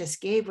example I just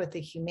gave with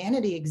the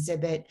humanity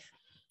exhibit,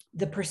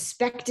 the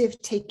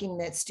perspective taking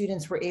that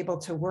students were able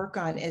to work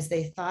on as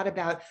they thought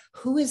about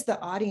who is the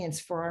audience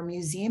for our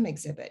museum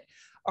exhibit.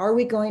 Are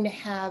we going to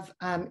have,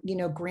 you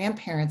know,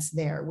 grandparents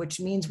there, which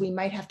means we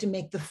might have to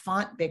make the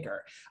font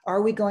bigger?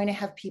 Are we going to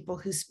have people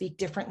who speak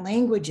different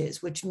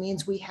languages, which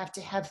means we have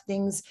to have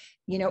things,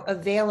 you know,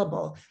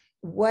 available?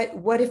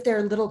 What if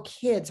they're little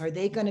kids? Are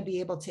they going to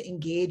be able to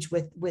engage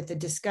with the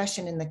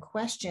discussion and the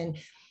question?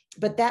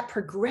 But that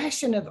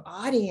progression of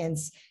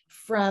audience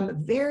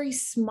from very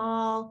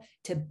small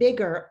to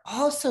bigger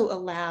also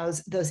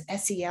allows those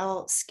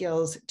SEL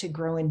skills to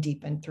grow and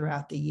deepen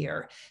throughout the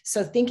year.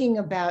 So thinking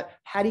about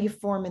how do you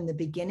form in the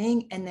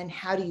beginning and then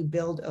how do you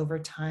build over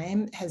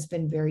time has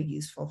been very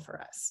useful for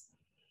us.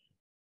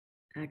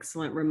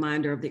 Excellent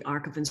reminder of the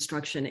arc of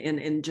instruction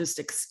and just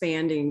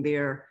expanding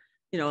their,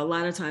 you know, a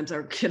lot of times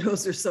our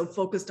kiddos are so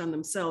focused on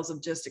themselves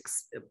of just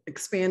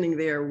expanding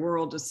their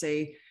world to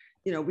say,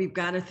 you know, we've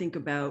got to think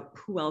about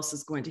who else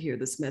is going to hear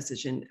this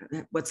message and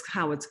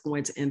how it's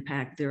going to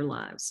impact their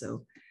lives.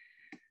 So,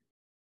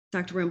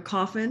 Dr.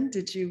 Rim-Coffin,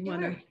 did you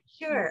want to?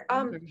 Sure.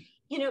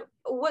 You know,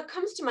 what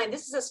comes to mind,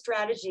 this is a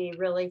strategy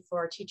really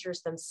for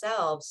teachers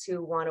themselves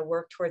who want to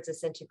work towards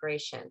this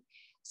integration.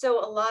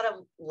 So a lot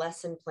of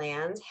lesson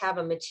plans have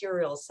a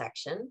materials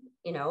section,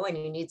 you know, and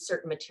you need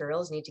certain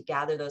materials, you need to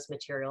gather those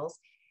materials.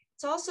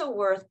 It's also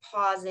worth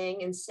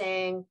pausing and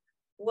saying,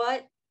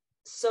 what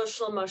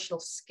social emotional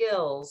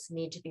skills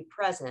need to be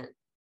present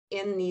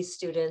in these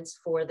students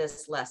for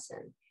this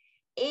lesson,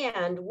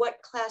 and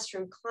what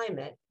classroom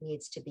climate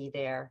needs to be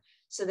there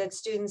so that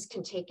students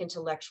can take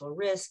intellectual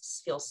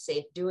risks, feel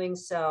safe doing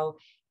so,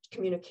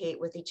 communicate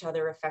with each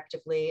other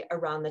effectively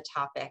around the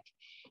topic.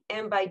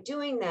 And by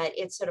doing that,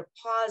 it sort of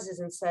pauses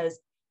and says,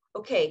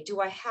 okay, do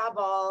I have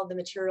all the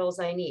materials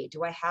I need?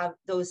 Do I have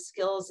those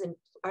skills, and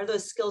are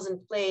those skills in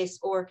place,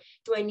 or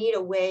do I need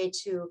a way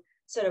to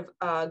sort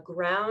of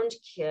ground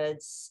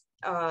kids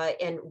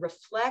and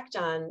reflect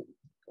on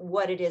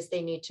what it is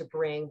they need to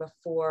bring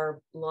before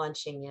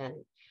launching in.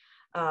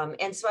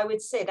 And so I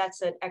would say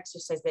that's an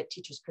exercise that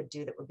teachers could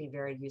do that would be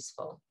very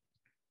useful.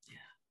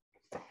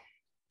 Yeah.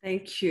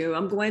 Thank you.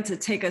 I'm going to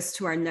take us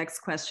to our next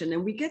question,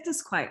 and we get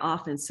this quite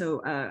often.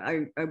 So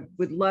I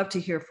would love to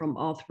hear from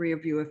all three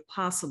of you if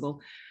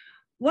possible.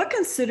 What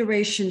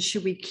considerations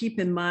should we keep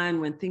in mind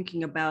when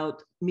thinking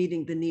about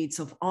meeting the needs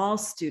of all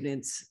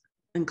students,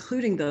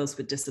 including those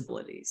with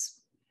disabilities?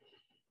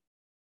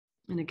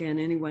 And again,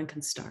 anyone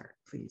can start,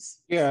 please.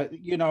 Yeah,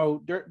 you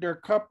know, there are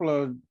a couple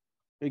of,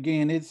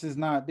 again, this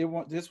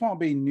won't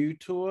be new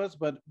to us,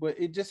 but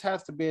it just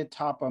has to be at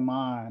top of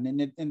mind,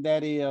 and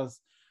that is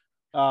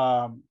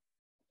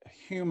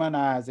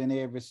humanizing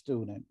every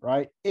student,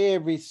 right?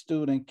 Every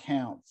student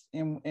counts,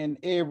 and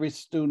every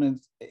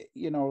student's,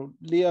 you know,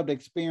 lived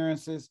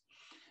experiences,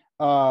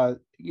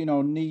 you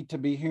know, need to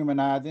be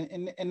humanized,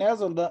 and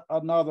there's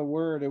another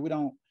word that we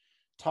don't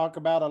talk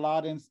about a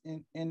lot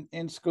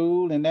in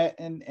school, and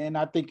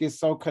I think it's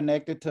so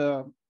connected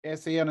to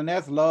SEL, and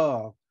that's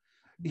love.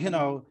 You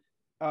know,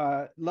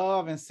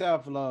 love and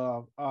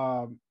self-love,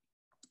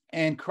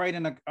 and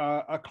creating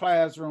a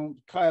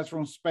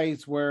classroom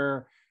space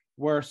where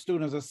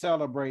students are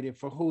celebrated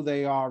for who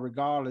they are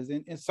regardless.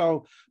 And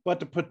so,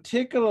 but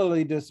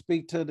particularly to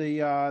speak to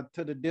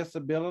the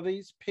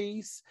disabilities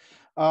piece,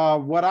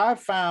 what I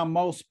found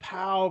most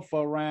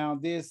powerful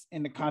around this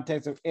in the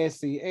context of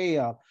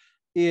SEL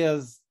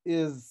is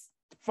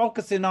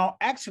focusing on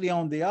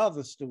the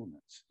other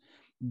students,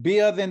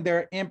 building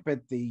their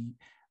empathy,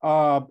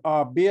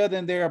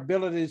 building their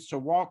abilities to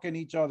walk in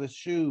each other's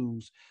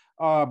shoes,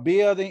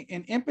 building,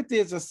 and empathy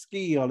is a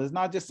skill. It's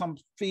not just some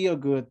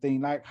feel-good thing.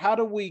 Like, how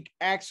do we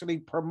actually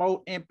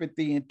promote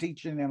empathy in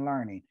teaching and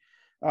learning?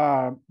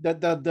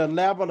 The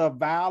level of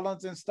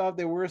violence and stuff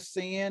that we're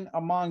seeing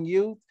among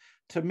youth,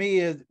 to me,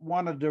 is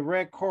one of the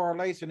direct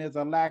correlation is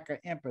a lack of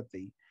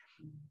empathy.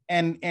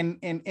 And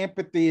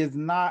empathy is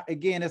not,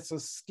 again, it's a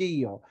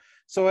skill.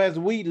 So as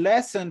we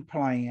lesson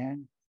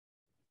plan,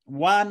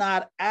 why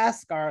not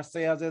ask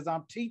ourselves, as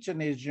I'm teaching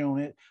this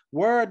unit,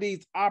 where are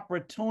these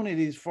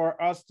opportunities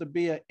for us to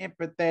be an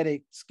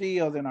empathetic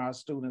skill in our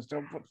students,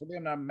 for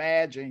them to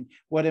imagine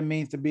what it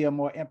means to be a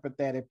more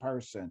empathetic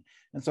person?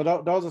 And so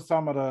those are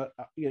some of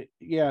the,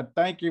 yeah,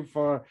 thank you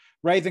for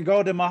raising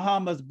Golden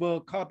Muhammad's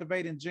book,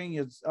 Cultivating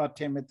Genius,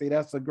 Timothy.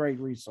 That's a great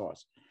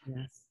resource.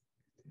 Yes.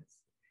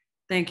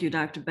 Thank you,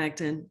 Dr.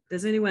 Becton.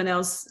 Does anyone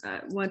else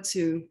want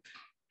to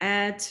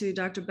add to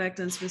Dr.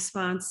 Becton's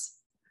response?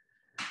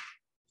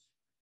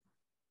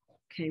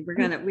 Okay,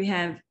 we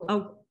have,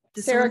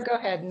 Sarah, go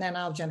ahead, and then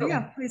I'll jump in.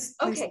 Yeah, please.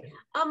 Okay,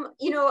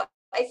 you know,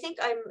 I think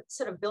I'm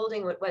sort of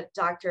building with what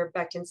Dr.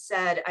 Becton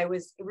said. I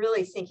was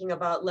really thinking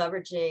about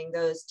leveraging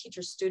those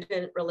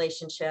teacher-student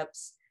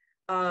relationships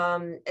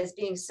as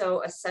being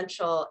so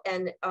essential,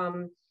 and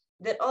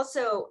that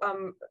also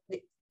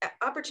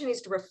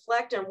opportunities to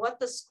reflect on what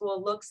the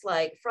school looks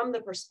like from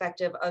the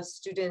perspective of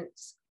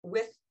students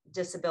with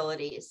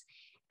disabilities.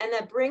 And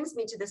that brings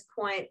me to this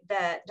point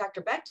that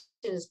Dr. Becton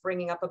is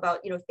bringing up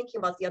about, thinking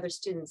about the other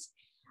students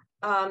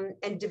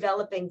and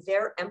developing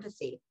their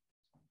empathy.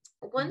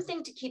 One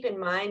thing to keep in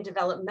mind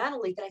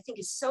developmentally that I think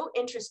is so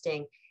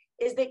interesting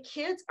is that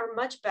kids are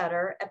much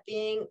better at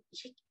being,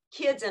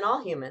 kids and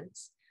all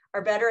humans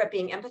are better at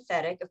being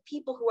empathetic of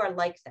people who are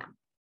like them,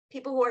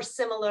 people who are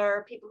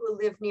similar, people who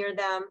live near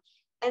them.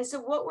 And so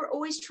what we're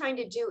always trying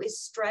to do is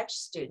stretch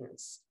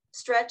students,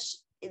 stretch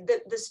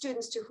the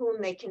students to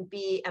whom they can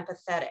be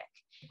empathetic.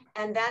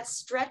 And that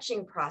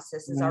stretching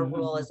process is our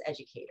role as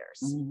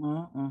educators.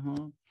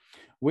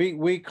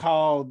 We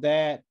call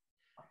that,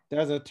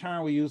 there's a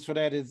term we use for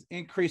that, is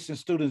increasing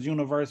students'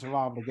 universal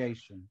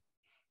obligation.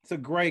 It's a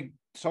great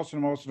social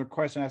emotional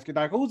question asking,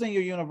 like, who's in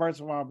your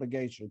universal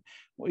obligation?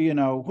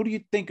 Well, who do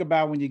you think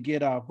about when you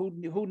get up? Who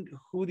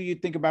do you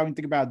think about when you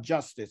think about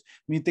justice?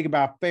 When you think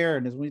about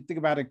fairness? When you think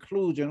about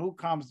inclusion, who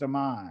comes to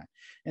mind?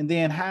 And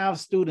then have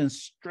students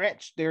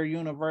stretch their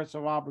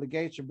universal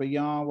obligation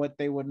beyond what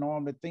they would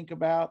normally think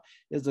about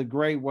is a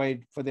great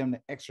way for them to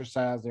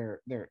exercise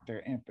their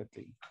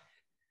empathy.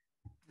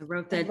 I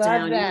wrote that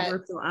down,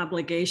 universal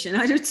obligation.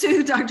 I do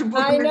too, Dr.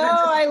 Bookman. I know,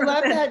 I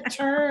love that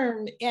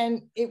term.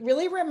 And it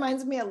really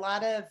reminds me a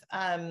lot of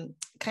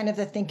kind of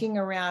the thinking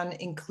around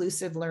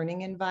inclusive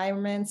learning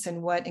environments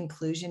and what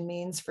inclusion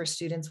means for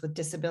students with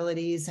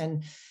disabilities.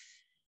 And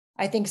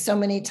I think so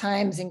many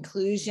times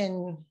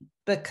inclusion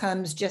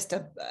becomes just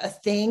a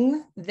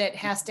thing that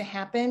has to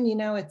happen.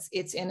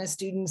 It's in a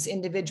student's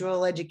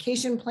individual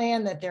education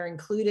plan that they're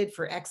included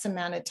for X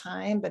amount of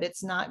time, but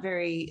it's not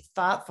very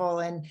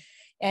thoughtful. And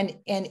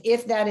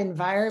if that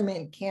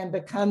environment can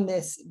become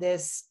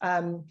this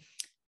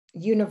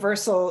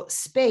universal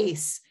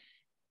space,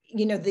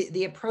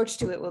 the approach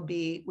to it would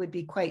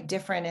be quite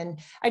different. And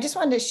I just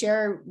wanted to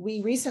share,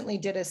 we recently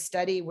did a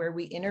study where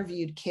we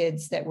interviewed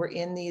kids that were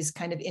in these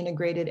kind of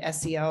integrated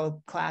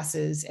SEL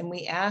classes, and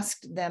we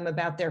asked them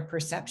about their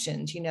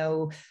perceptions.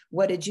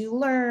 What did you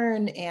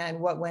learn,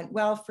 and what went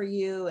well for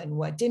you, and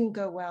what didn't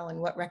go well, and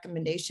what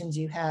recommendations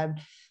you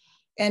had.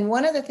 And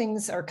one of the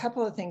things, or a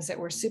couple of things that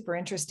were super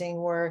interesting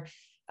were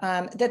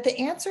that the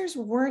answers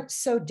weren't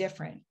so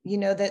different,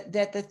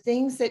 that the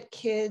things that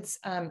kids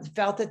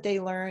felt that they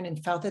learned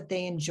and felt that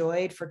they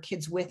enjoyed for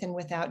kids with and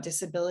without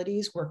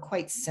disabilities were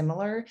quite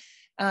similar.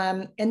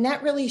 And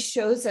that really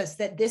shows us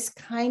that this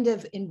kind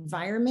of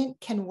environment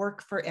can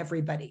work for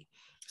everybody.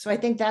 So I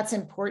think that's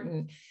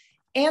important.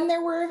 And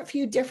there were a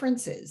few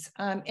differences.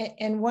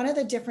 And one of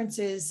the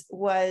differences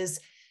was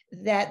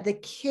that the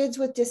kids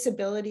with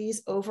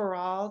disabilities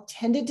overall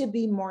tended to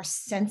be more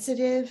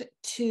sensitive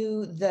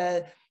to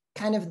the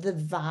kind of the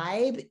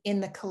vibe in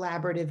the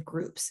collaborative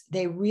groups.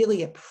 They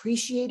really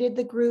appreciated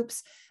the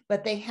groups,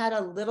 but they had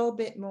a little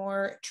bit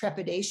more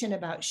trepidation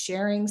about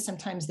sharing.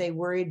 Sometimes they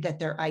worried that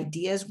their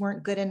ideas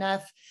weren't good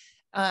enough.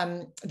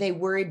 They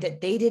worried that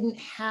they didn't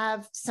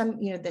have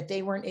that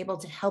they weren't able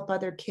to help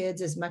other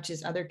kids as much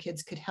as other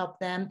kids could help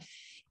them.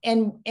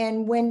 And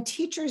when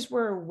teachers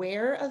were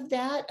aware of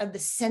that, of the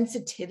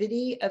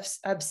sensitivity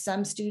of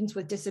some students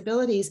with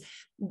disabilities,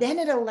 then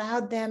it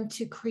allowed them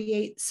to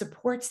create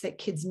supports that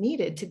kids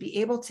needed to be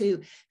able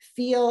to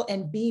feel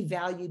and be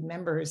valued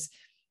members,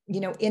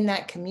 in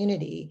that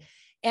community.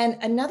 And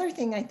another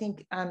thing, I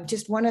think,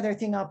 just one other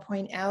thing I'll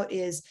point out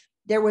is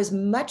there was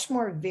much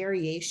more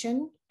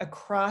variation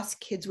across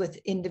kids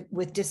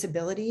with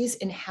disabilities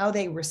in how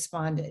they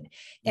responded.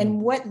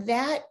 And what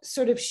that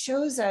sort of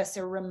shows us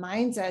or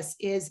reminds us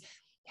is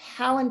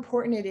how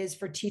important it is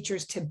for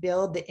teachers to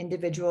build the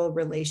individual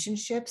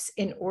relationships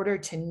in order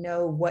to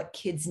know what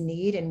kids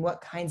need and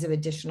what kinds of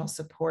additional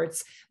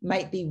supports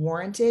might be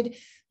warranted.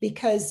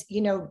 Because,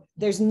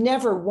 there's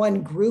never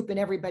one group and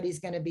everybody's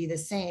going to be the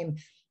same.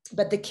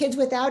 But the kids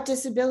without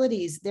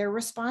disabilities, their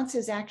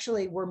responses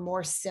actually were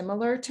more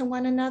similar to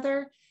one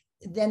another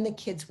than the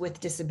kids with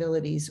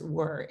disabilities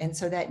were. And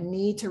so that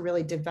need to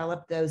really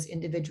develop those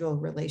individual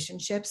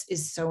relationships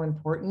is so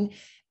important.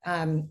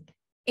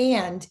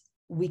 And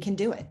we can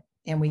do it,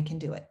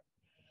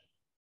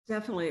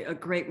 Definitely a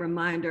great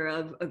reminder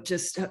of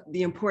just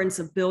the importance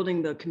of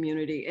building the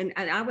community. And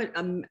I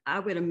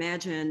would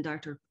imagine,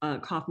 Dr.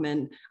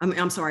 Kaufman,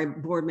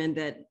 Boardman,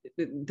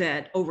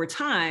 that over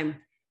time,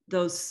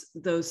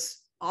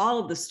 all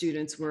of the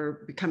students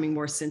were becoming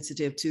more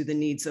sensitive to the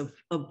needs of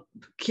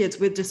kids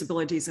with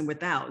disabilities and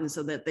without, and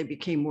so that they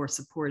became more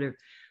supportive.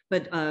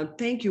 But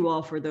thank you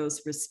all for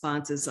those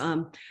responses.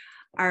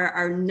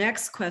 Our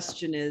next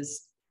question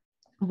is,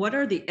 what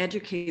are the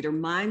educator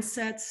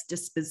mindsets,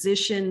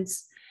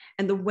 dispositions,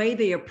 and the way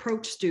they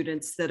approach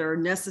students that are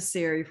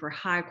necessary for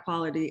high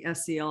quality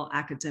SEL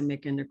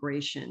academic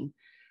integration?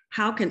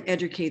 How can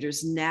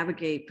educators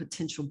navigate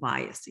potential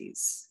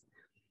biases?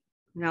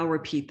 And I'll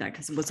repeat that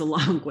because it was a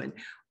long one.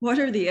 What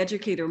are the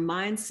educator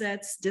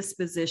mindsets,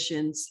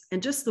 dispositions,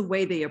 and just the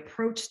way they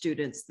approach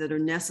students that are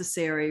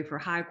necessary for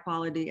high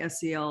quality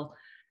SEL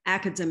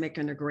academic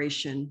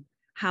integration?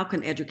 How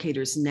can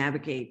educators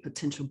navigate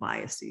potential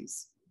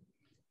biases?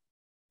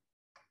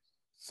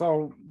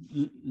 So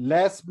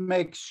let's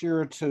make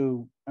sure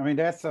to, I mean,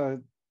 that's a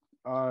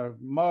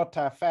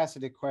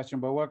multifaceted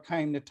question, but what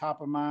came to top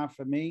of mind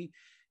for me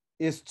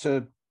is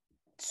to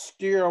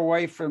steer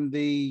away from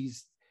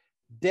these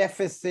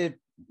deficit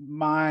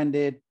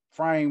minded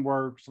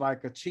frameworks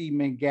like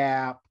achievement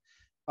gap,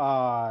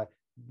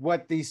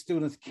 what these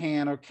students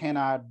can or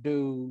cannot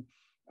do,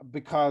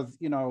 because,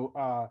 you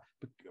know,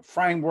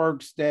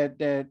 frameworks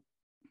that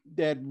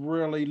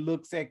really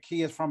looks at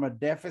kids from a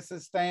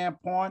deficit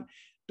standpoint.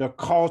 The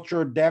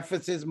cultural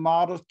deficits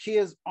models,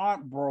 kids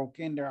aren't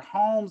broken, their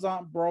homes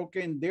aren't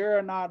broken,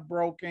 they're not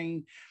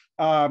broken.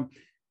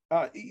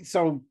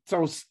 So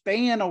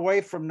staying away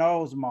from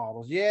those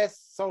models.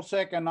 Yes,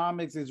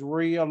 socioeconomics is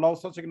real, low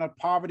socioeconomic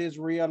poverty is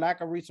real,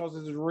 lack of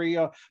resources is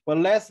real, but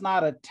let's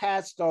not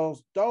attach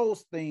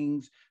those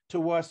things to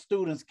what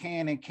students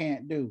can and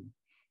can't do.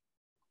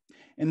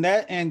 And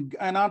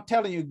I'm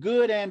telling you,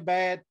 good and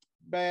bad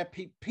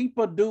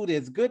people do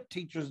this, good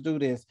teachers do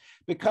this,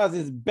 because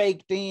it's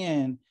baked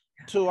in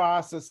to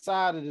our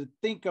society to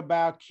think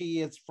about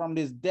kids from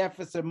this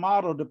deficit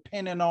model,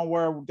 depending on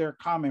where they're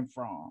coming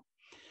from.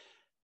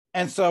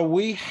 And so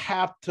we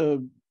have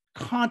to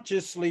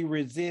consciously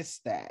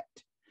resist that.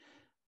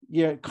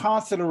 Yeah,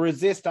 constantly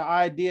resist the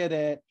idea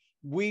that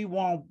we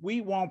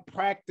won't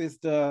practice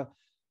the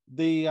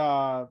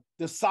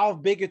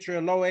soft bigotry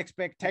or low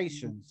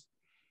expectations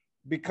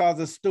because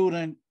a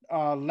student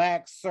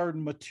lacks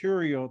certain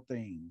material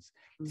things.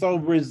 Mm-hmm. So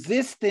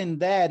resisting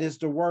that is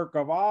the work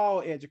of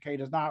all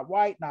educators, not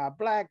white, not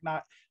black,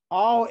 not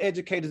all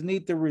educators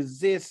need to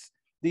resist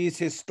these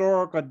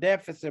historical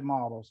deficit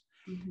models.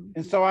 Mm-hmm.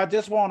 And so I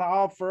just want to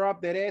offer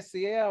up that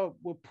SEL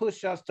will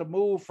push us to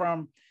move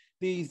from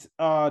these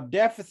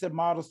deficit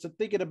models to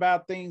thinking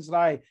about things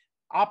like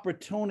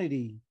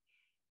opportunity,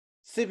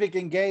 civic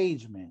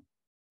engagement,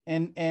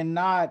 and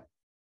not,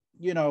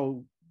 you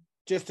know,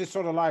 just this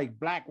sort of like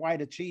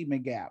black-white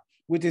achievement gap,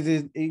 which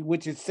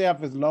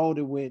itself is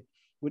loaded with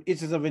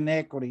issues of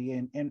inequity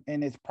and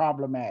it's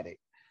problematic.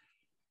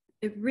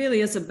 It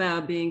really is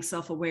about being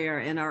self-aware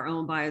in our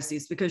own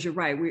biases, because you're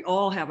right, we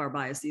all have our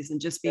biases,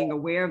 and just being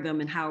aware of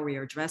them and how we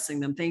are addressing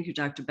them. Thank you,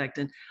 Dr.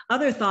 Becton.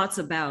 Other thoughts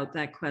about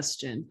that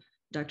question,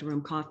 Dr.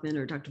 Rum-Kaufman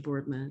or Dr.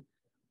 Boardman?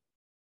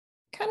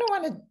 Kind of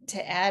wanted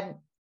to add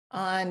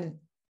on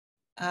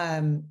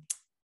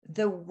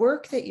the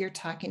work that you're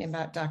talking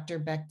about, Dr.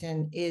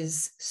 Becton,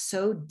 is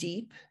so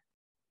deep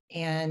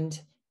and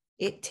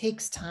it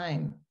takes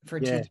time for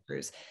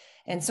teachers.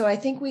 And so I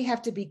think we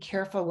have to be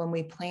careful when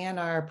we plan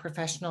our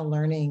professional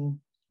learning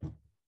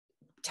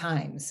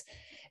times,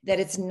 that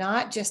it's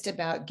not just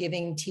about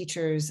giving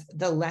teachers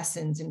the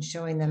lessons and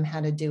showing them how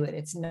to do it.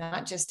 It's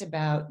not just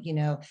about, you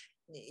know,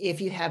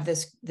 if you have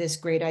this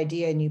great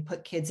idea and you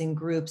put kids in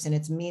groups and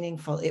it's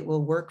meaningful, it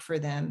will work for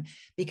them.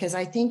 Because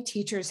I think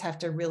teachers have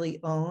to really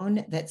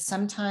own that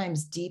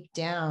sometimes deep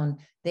down,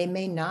 they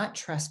may not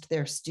trust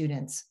their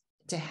students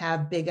to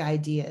have big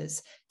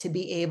ideas, to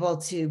be able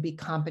to be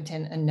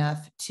competent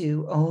enough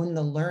to own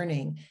the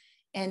learning.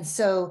 And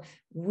so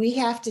we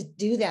have to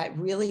do that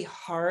really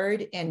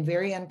hard and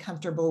very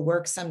uncomfortable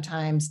work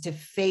sometimes to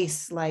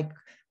face, like,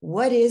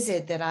 what is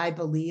it that I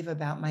believe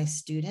about my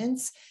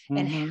students? Mm-hmm.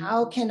 And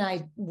how can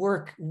I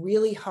work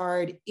really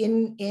hard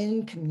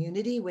in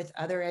community with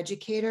other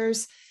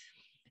educators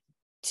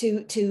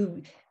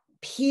to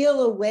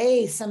peel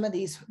away some of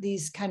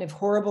these kind of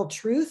horrible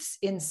truths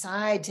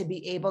inside, to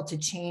be able to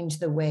change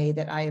the way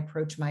that I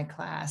approach my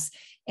class.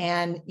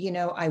 And, you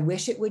know, I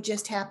wish it would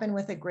just happen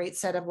with a great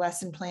set of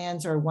lesson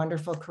plans or a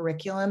wonderful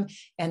curriculum.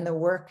 And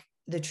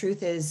the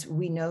truth is,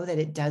 we know that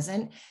it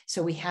doesn't.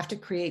 So we have to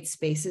create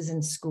spaces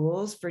in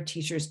schools for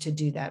teachers to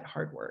do that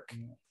hard work.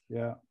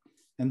 Yeah.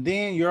 And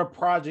then your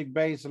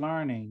project-based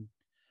learning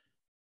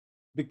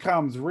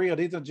becomes real.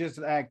 These are just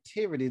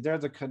activities.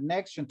 There's a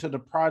connection to the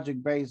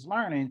project-based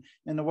learning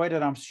in the way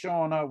that I'm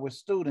showing up with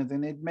students,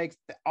 and it makes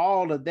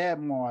all of that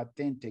more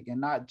authentic, and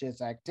not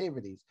just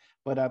activities,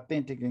 but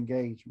authentic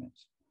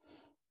engagements.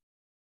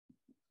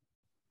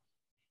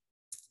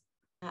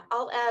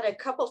 I'll add a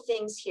couple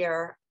things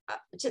here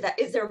to that.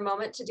 Is there a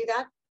moment to do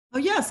that? Oh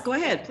yes, go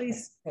ahead,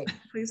 please. Okay.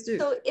 Please do.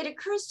 So it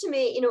occurs to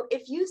me, you know,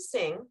 if you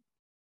sing,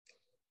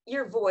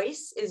 your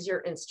voice is your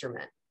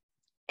instrument.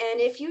 And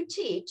if you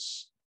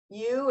teach,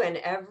 you and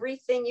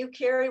everything you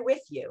carry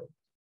with you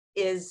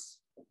is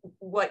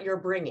what you're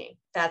bringing.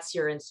 That's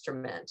your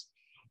instrument.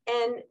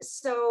 And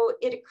so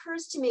it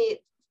occurs to me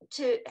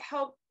to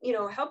help, you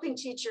know, helping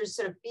teachers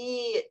sort of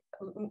be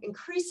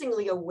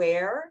increasingly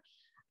aware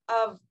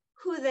of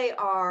who they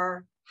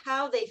are,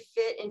 how they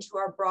fit into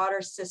our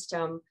broader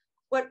system,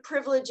 what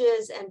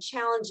privileges and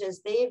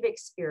challenges they've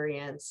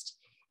experienced,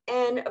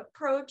 and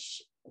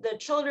approach the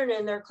children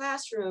in their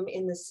classroom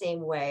in the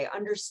same way,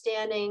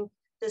 understanding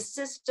the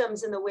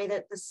systems and the way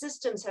that the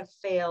systems have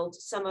failed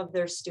some of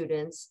their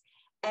students.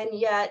 And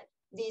yet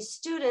these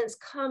students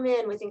come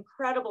in with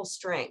incredible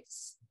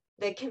strengths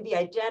that can be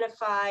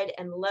identified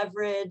and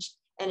leveraged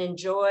and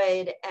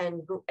enjoyed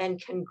and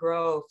can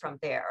grow from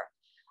there.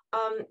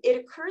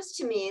 It occurs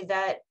to me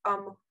that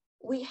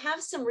we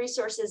have some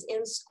resources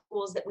in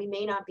schools that we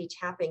may not be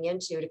tapping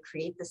into to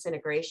create this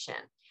integration.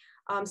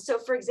 So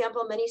for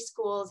example, many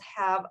schools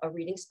have a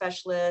reading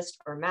specialist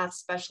or math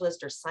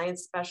specialist or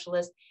science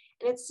specialist.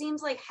 And it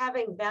seems like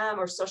having them,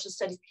 or social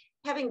studies,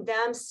 having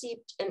them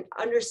seeped and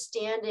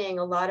understanding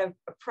a lot of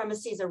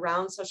premises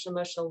around social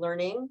emotional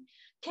learning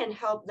can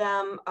help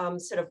them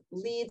sort of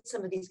lead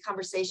some of these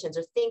conversations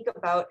or think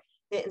about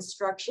the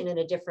instruction in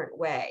a different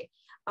way.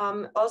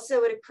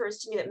 Also, it occurs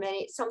to me that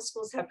some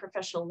schools have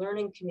professional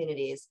learning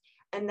communities,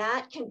 and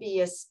that can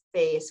be a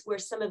space where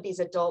some of these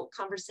adult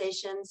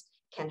conversations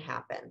can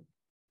happen.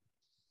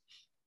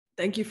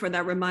 Thank you for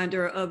that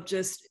reminder of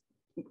just,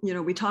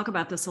 we talk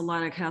about this a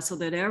lot at Castle,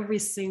 that every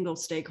single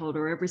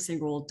stakeholder, every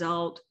single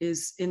adult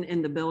is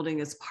in the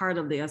building as part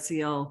of the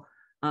SEL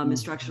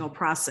instructional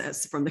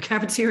process, from the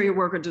cafeteria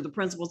worker to the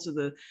principal to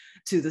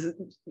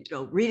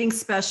the reading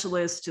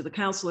specialist to the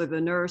counselor,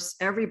 the nurse.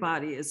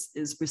 Everybody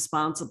is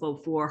responsible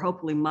for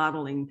hopefully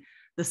modeling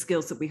the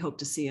skills that we hope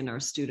to see in our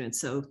students.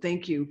 So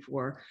thank you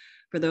for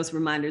those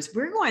reminders.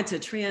 We're going to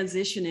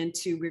transition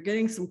into, we're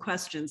getting some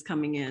questions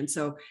coming in.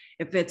 So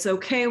if it's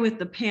okay with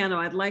the panel,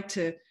 I'd like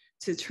to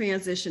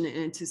transition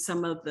into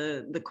some of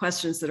the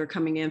questions that are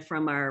coming in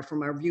from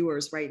our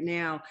viewers right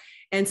now.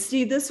 And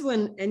Steve, this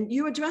one, and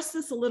you addressed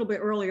this a little bit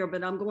earlier,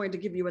 but I'm going to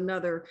give you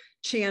another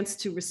chance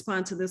to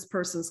respond to this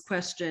person's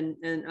question.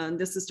 And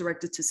this is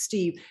directed to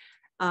Steve.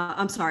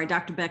 I'm sorry,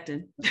 Dr.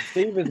 Becton.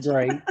 Steve is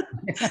great.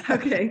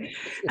 Okay.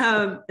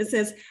 It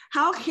says,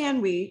 how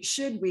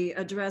should we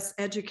address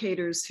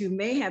educators who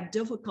may have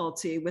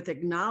difficulty with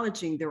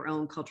acknowledging their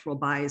own cultural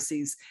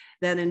biases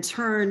that in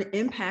turn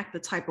impact the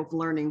type of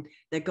learning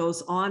that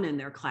goes on in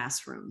their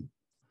classroom?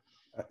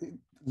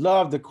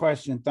 Love the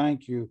question.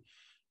 Thank you.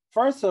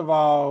 First of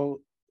all,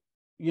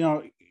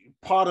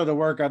 part of the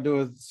work I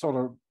do is sort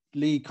of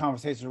lead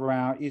conversations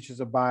around issues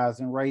of bias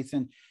and race.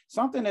 And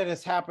something that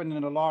has happened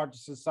in a larger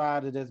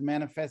society that's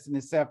manifesting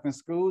itself in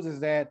schools is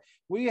that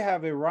we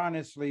have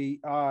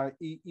erroneously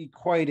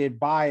equated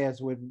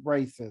bias with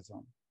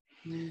racism.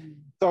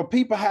 So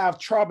people have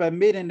trouble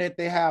admitting that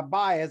they have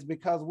bias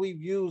because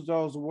we've used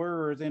those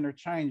words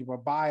interchangeable,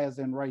 bias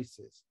and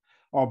racist,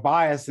 or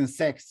bias and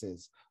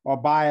sexist, or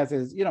bias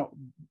is,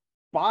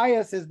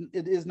 bias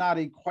is not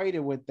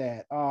equated with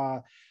that.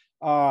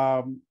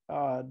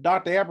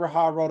 Dr.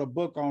 Eberhard wrote a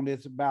book on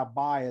this about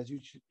bias. You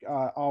should,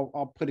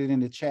 I'll put it in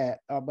the chat,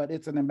 but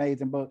it's an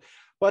amazing book.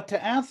 But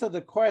to answer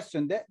the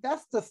question,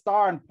 that's the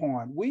starting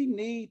point. We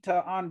need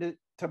to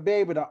be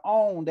able to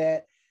own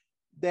that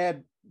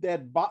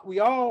we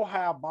all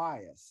have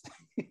bias,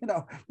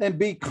 and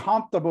be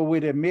comfortable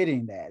with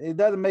admitting that. It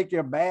doesn't make you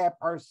a bad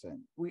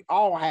person. We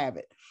all have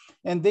it.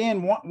 And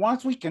then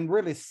once we can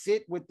really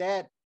sit with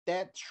that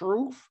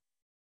truth,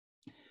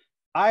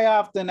 I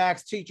often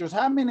ask teachers,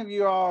 how many of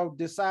you all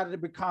decided to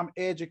become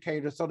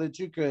educators so that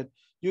you can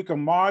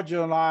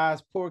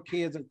marginalize poor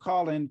kids of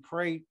color and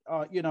create,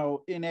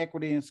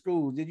 inequity in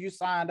schools? Did you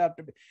sign up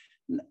to be?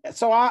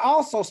 So I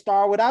also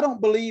start with, I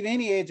don't believe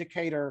any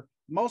educator,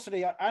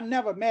 I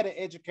never met an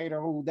educator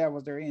who that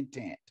was their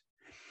intent.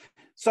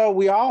 So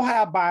we all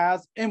have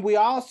bias, and we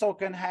also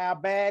can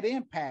have bad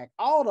impact.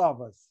 All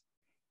of us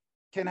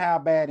can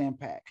have bad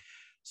impact.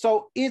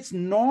 So it's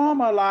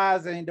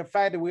normalizing the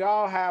fact that we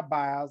all have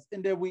bias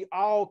and that we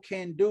all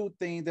can do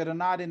things that are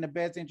not in the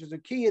best interest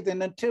of kids.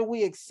 And until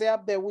we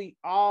accept that we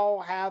all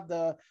have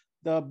the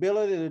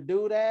ability to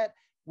do that,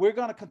 we're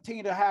going to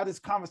continue to have this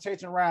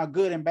conversation around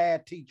good and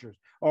bad teachers,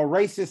 or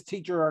racist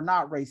teacher or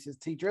not racist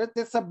teacher.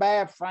 It's a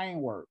bad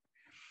framework.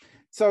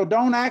 So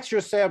don't ask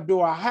yourself, do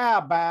I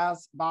have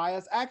bias?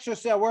 Ask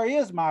yourself, where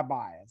is my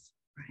bias?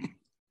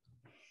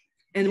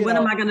 And what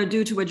am I going to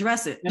do to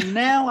address it? And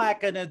now I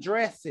can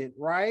address it,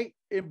 right?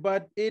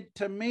 But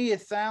to me,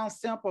 it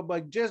sounds simple,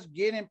 but just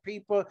getting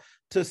people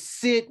to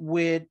sit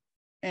with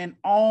and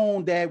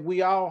own that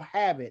we all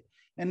have it.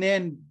 And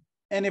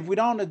if we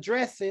don't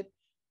address it,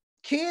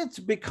 kids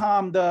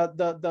become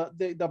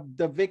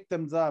the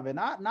victims of it,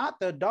 not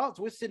the adults.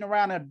 We're sitting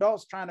around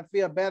adults trying to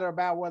feel better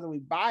about whether we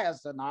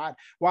biased or not,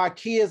 while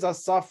kids are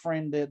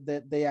suffering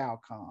the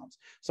outcomes.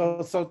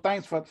 So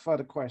thanks for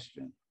the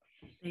question.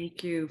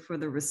 Thank you for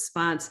the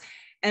response.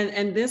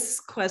 And this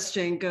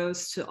question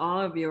goes to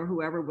all of you, or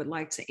whoever would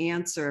like to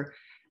answer.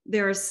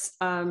 There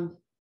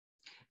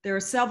are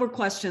several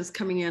questions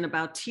coming in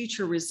about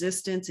teacher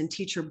resistance and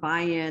teacher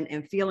buy-in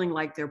and feeling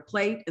like their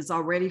plate is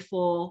already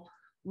full.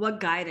 What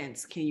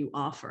guidance can you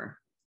offer?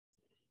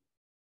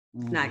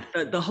 Not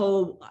the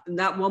whole,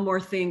 not one more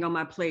thing on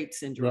my plate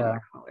syndrome, I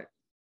call it.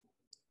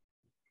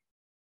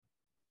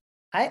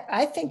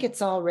 I think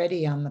it's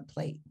already on the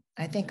plate.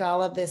 I think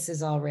all of this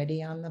is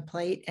already on the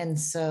plate. And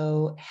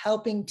so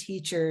helping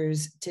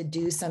teachers to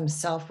do some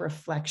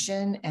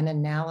self-reflection and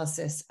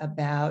analysis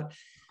about,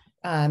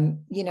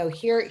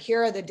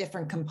 here are the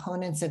different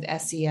components of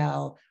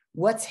SEL,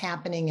 what's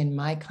happening in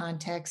my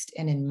context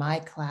and in my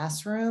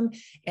classroom,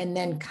 and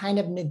then kind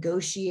of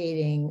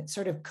negotiating,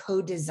 sort of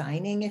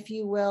co-designing, if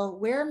you will,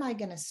 where am I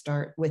going to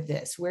start with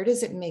this? Where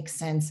does it make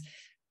sense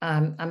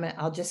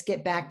I'll just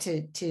get back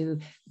to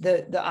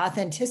the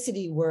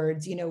authenticity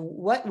words. You know,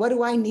 what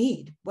do I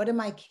need? What do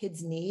my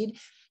kids need?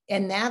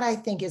 And that, I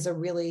think, is a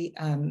really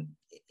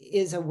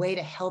is a way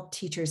to help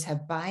teachers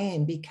have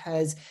buy-in,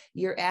 because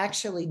you're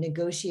actually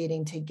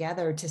negotiating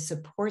together to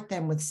support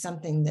them with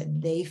something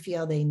that they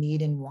feel they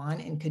need and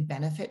want and could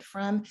benefit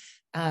from,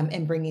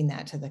 and bringing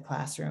that to the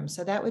classroom.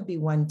 So that would be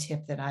one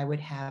tip that I would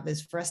have,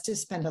 is for us to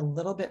spend a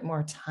little bit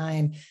more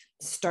time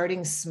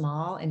starting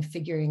small and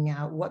figuring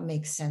out what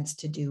makes sense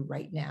to do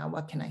right now.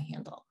 What can I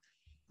handle?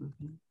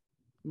 Mm-hmm.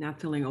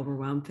 Not feeling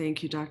overwhelmed.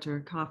 Thank you,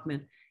 Dr.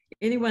 Kaufman.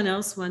 Anyone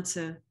else want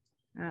to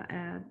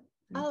add?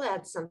 I'll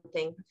add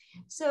something.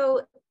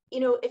 So, you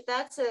know, if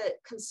that's a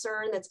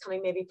concern that's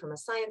coming maybe from a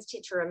science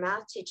teacher or a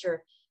math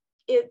teacher,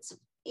 it's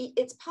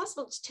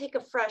possible to take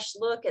a fresh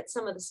look at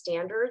some of the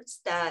standards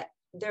that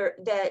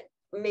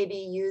may be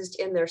used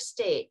in their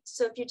state.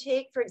 So if you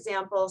take, for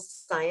example,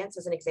 science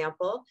as an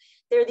example,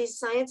 there are these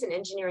science and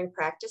engineering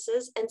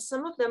practices, and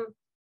some of them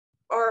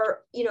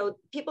are, you know,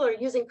 people are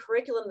using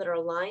curriculum that are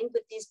aligned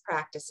with these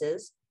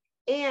practices,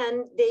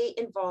 and they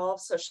involve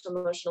social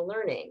emotional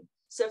learning.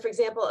 So for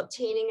example,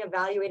 obtaining,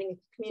 evaluating,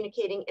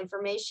 communicating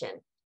information.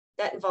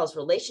 That involves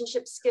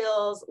relationship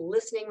skills,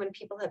 listening when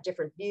people have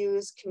different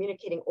views,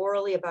 communicating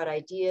orally about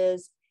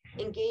ideas,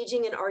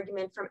 engaging in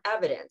argument from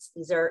evidence.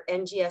 These are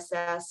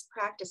NGSS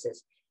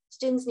practices.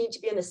 Students need to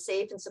be in a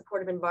safe and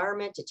supportive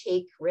environment to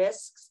take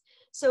risks.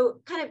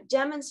 So kind of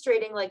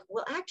demonstrating like,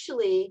 well,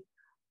 actually,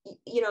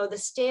 you know, the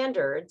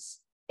standards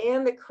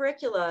and the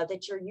curricula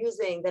that you're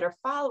using that are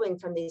following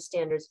from these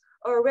standards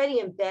are already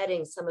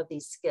embedding some of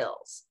these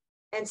skills.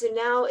 And so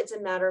now it's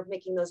a matter of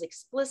making those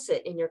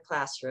explicit in your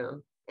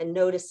classroom and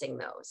noticing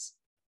those.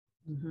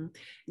 Mm-hmm.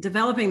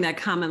 Developing that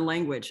common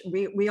language.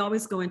 We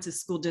always go into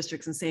school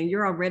districts and saying,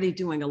 you're already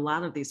doing a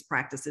lot of these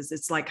practices.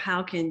 It's like,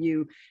 how can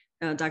you,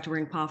 Dr.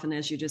 Ringpoffen,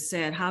 as you just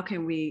said, how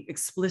can we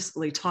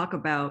explicitly talk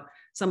about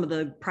some of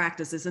the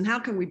practices and how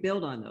can we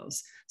build on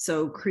those?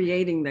 So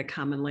creating that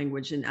common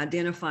language and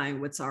identifying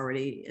what's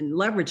already and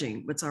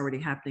leveraging what's already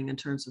happening in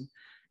terms of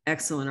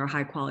excellent or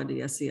high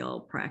quality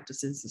SEL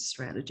practices and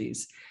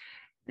strategies.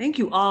 Thank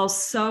you all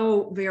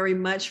so very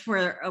much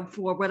for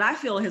what I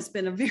feel has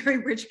been a very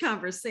rich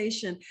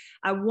conversation.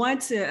 I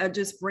want to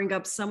just bring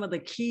up some of the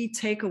key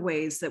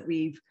takeaways that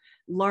we've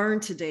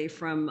learned today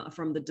from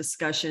the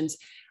discussions.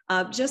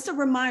 Just a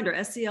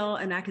reminder, SEL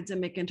and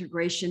academic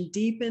integration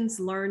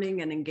deepens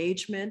learning and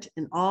engagement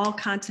in all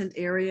content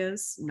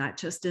areas, not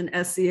just in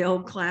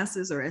SEL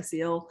classes or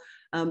SEL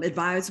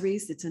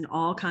advisories. It's in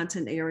all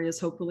content areas,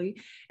 hopefully.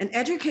 And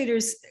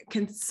educators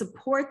can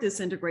support this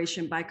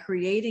integration by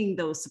creating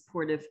those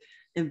supportive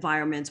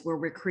environments where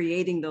we're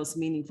creating those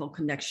meaningful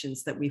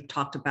connections that we've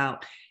talked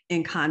about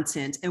in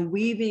content and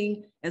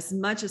weaving as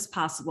much as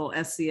possible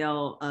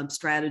SEL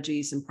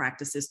strategies and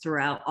practices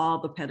throughout all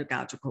the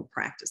pedagogical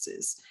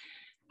practices.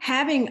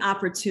 Having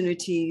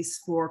opportunities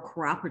for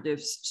cooperative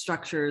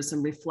structures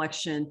and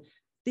reflection,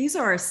 these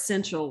are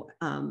essential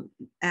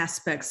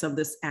aspects of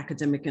this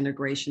academic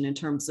integration in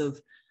terms of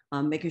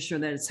making sure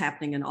that it's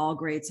happening in all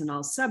grades and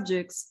all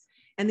subjects.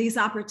 And these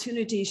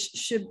opportunities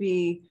should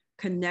be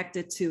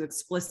connected to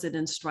explicit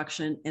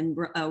instruction and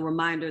a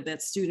reminder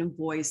that student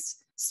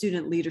voice,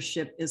 student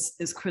leadership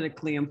is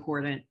critically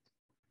important.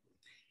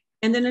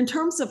 And then in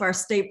terms of our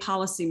state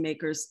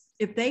policymakers,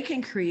 if they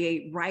can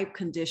create ripe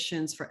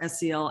conditions for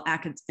SEL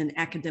and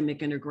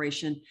academic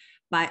integration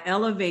by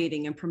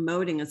elevating and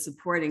promoting and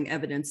supporting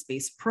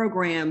evidence-based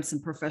programs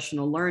and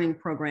professional learning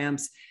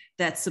programs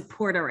that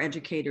support our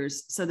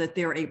educators so that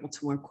they're able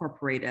to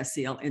incorporate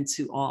SEL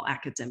into all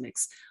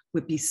academics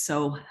would be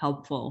so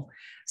helpful.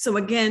 So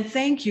again,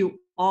 thank you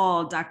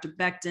all, Dr.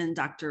 Becton,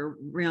 Dr.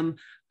 Rim,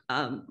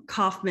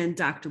 Kaufman,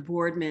 Dr.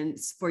 Boardman,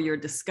 for your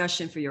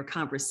discussion, for your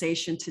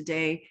conversation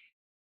today.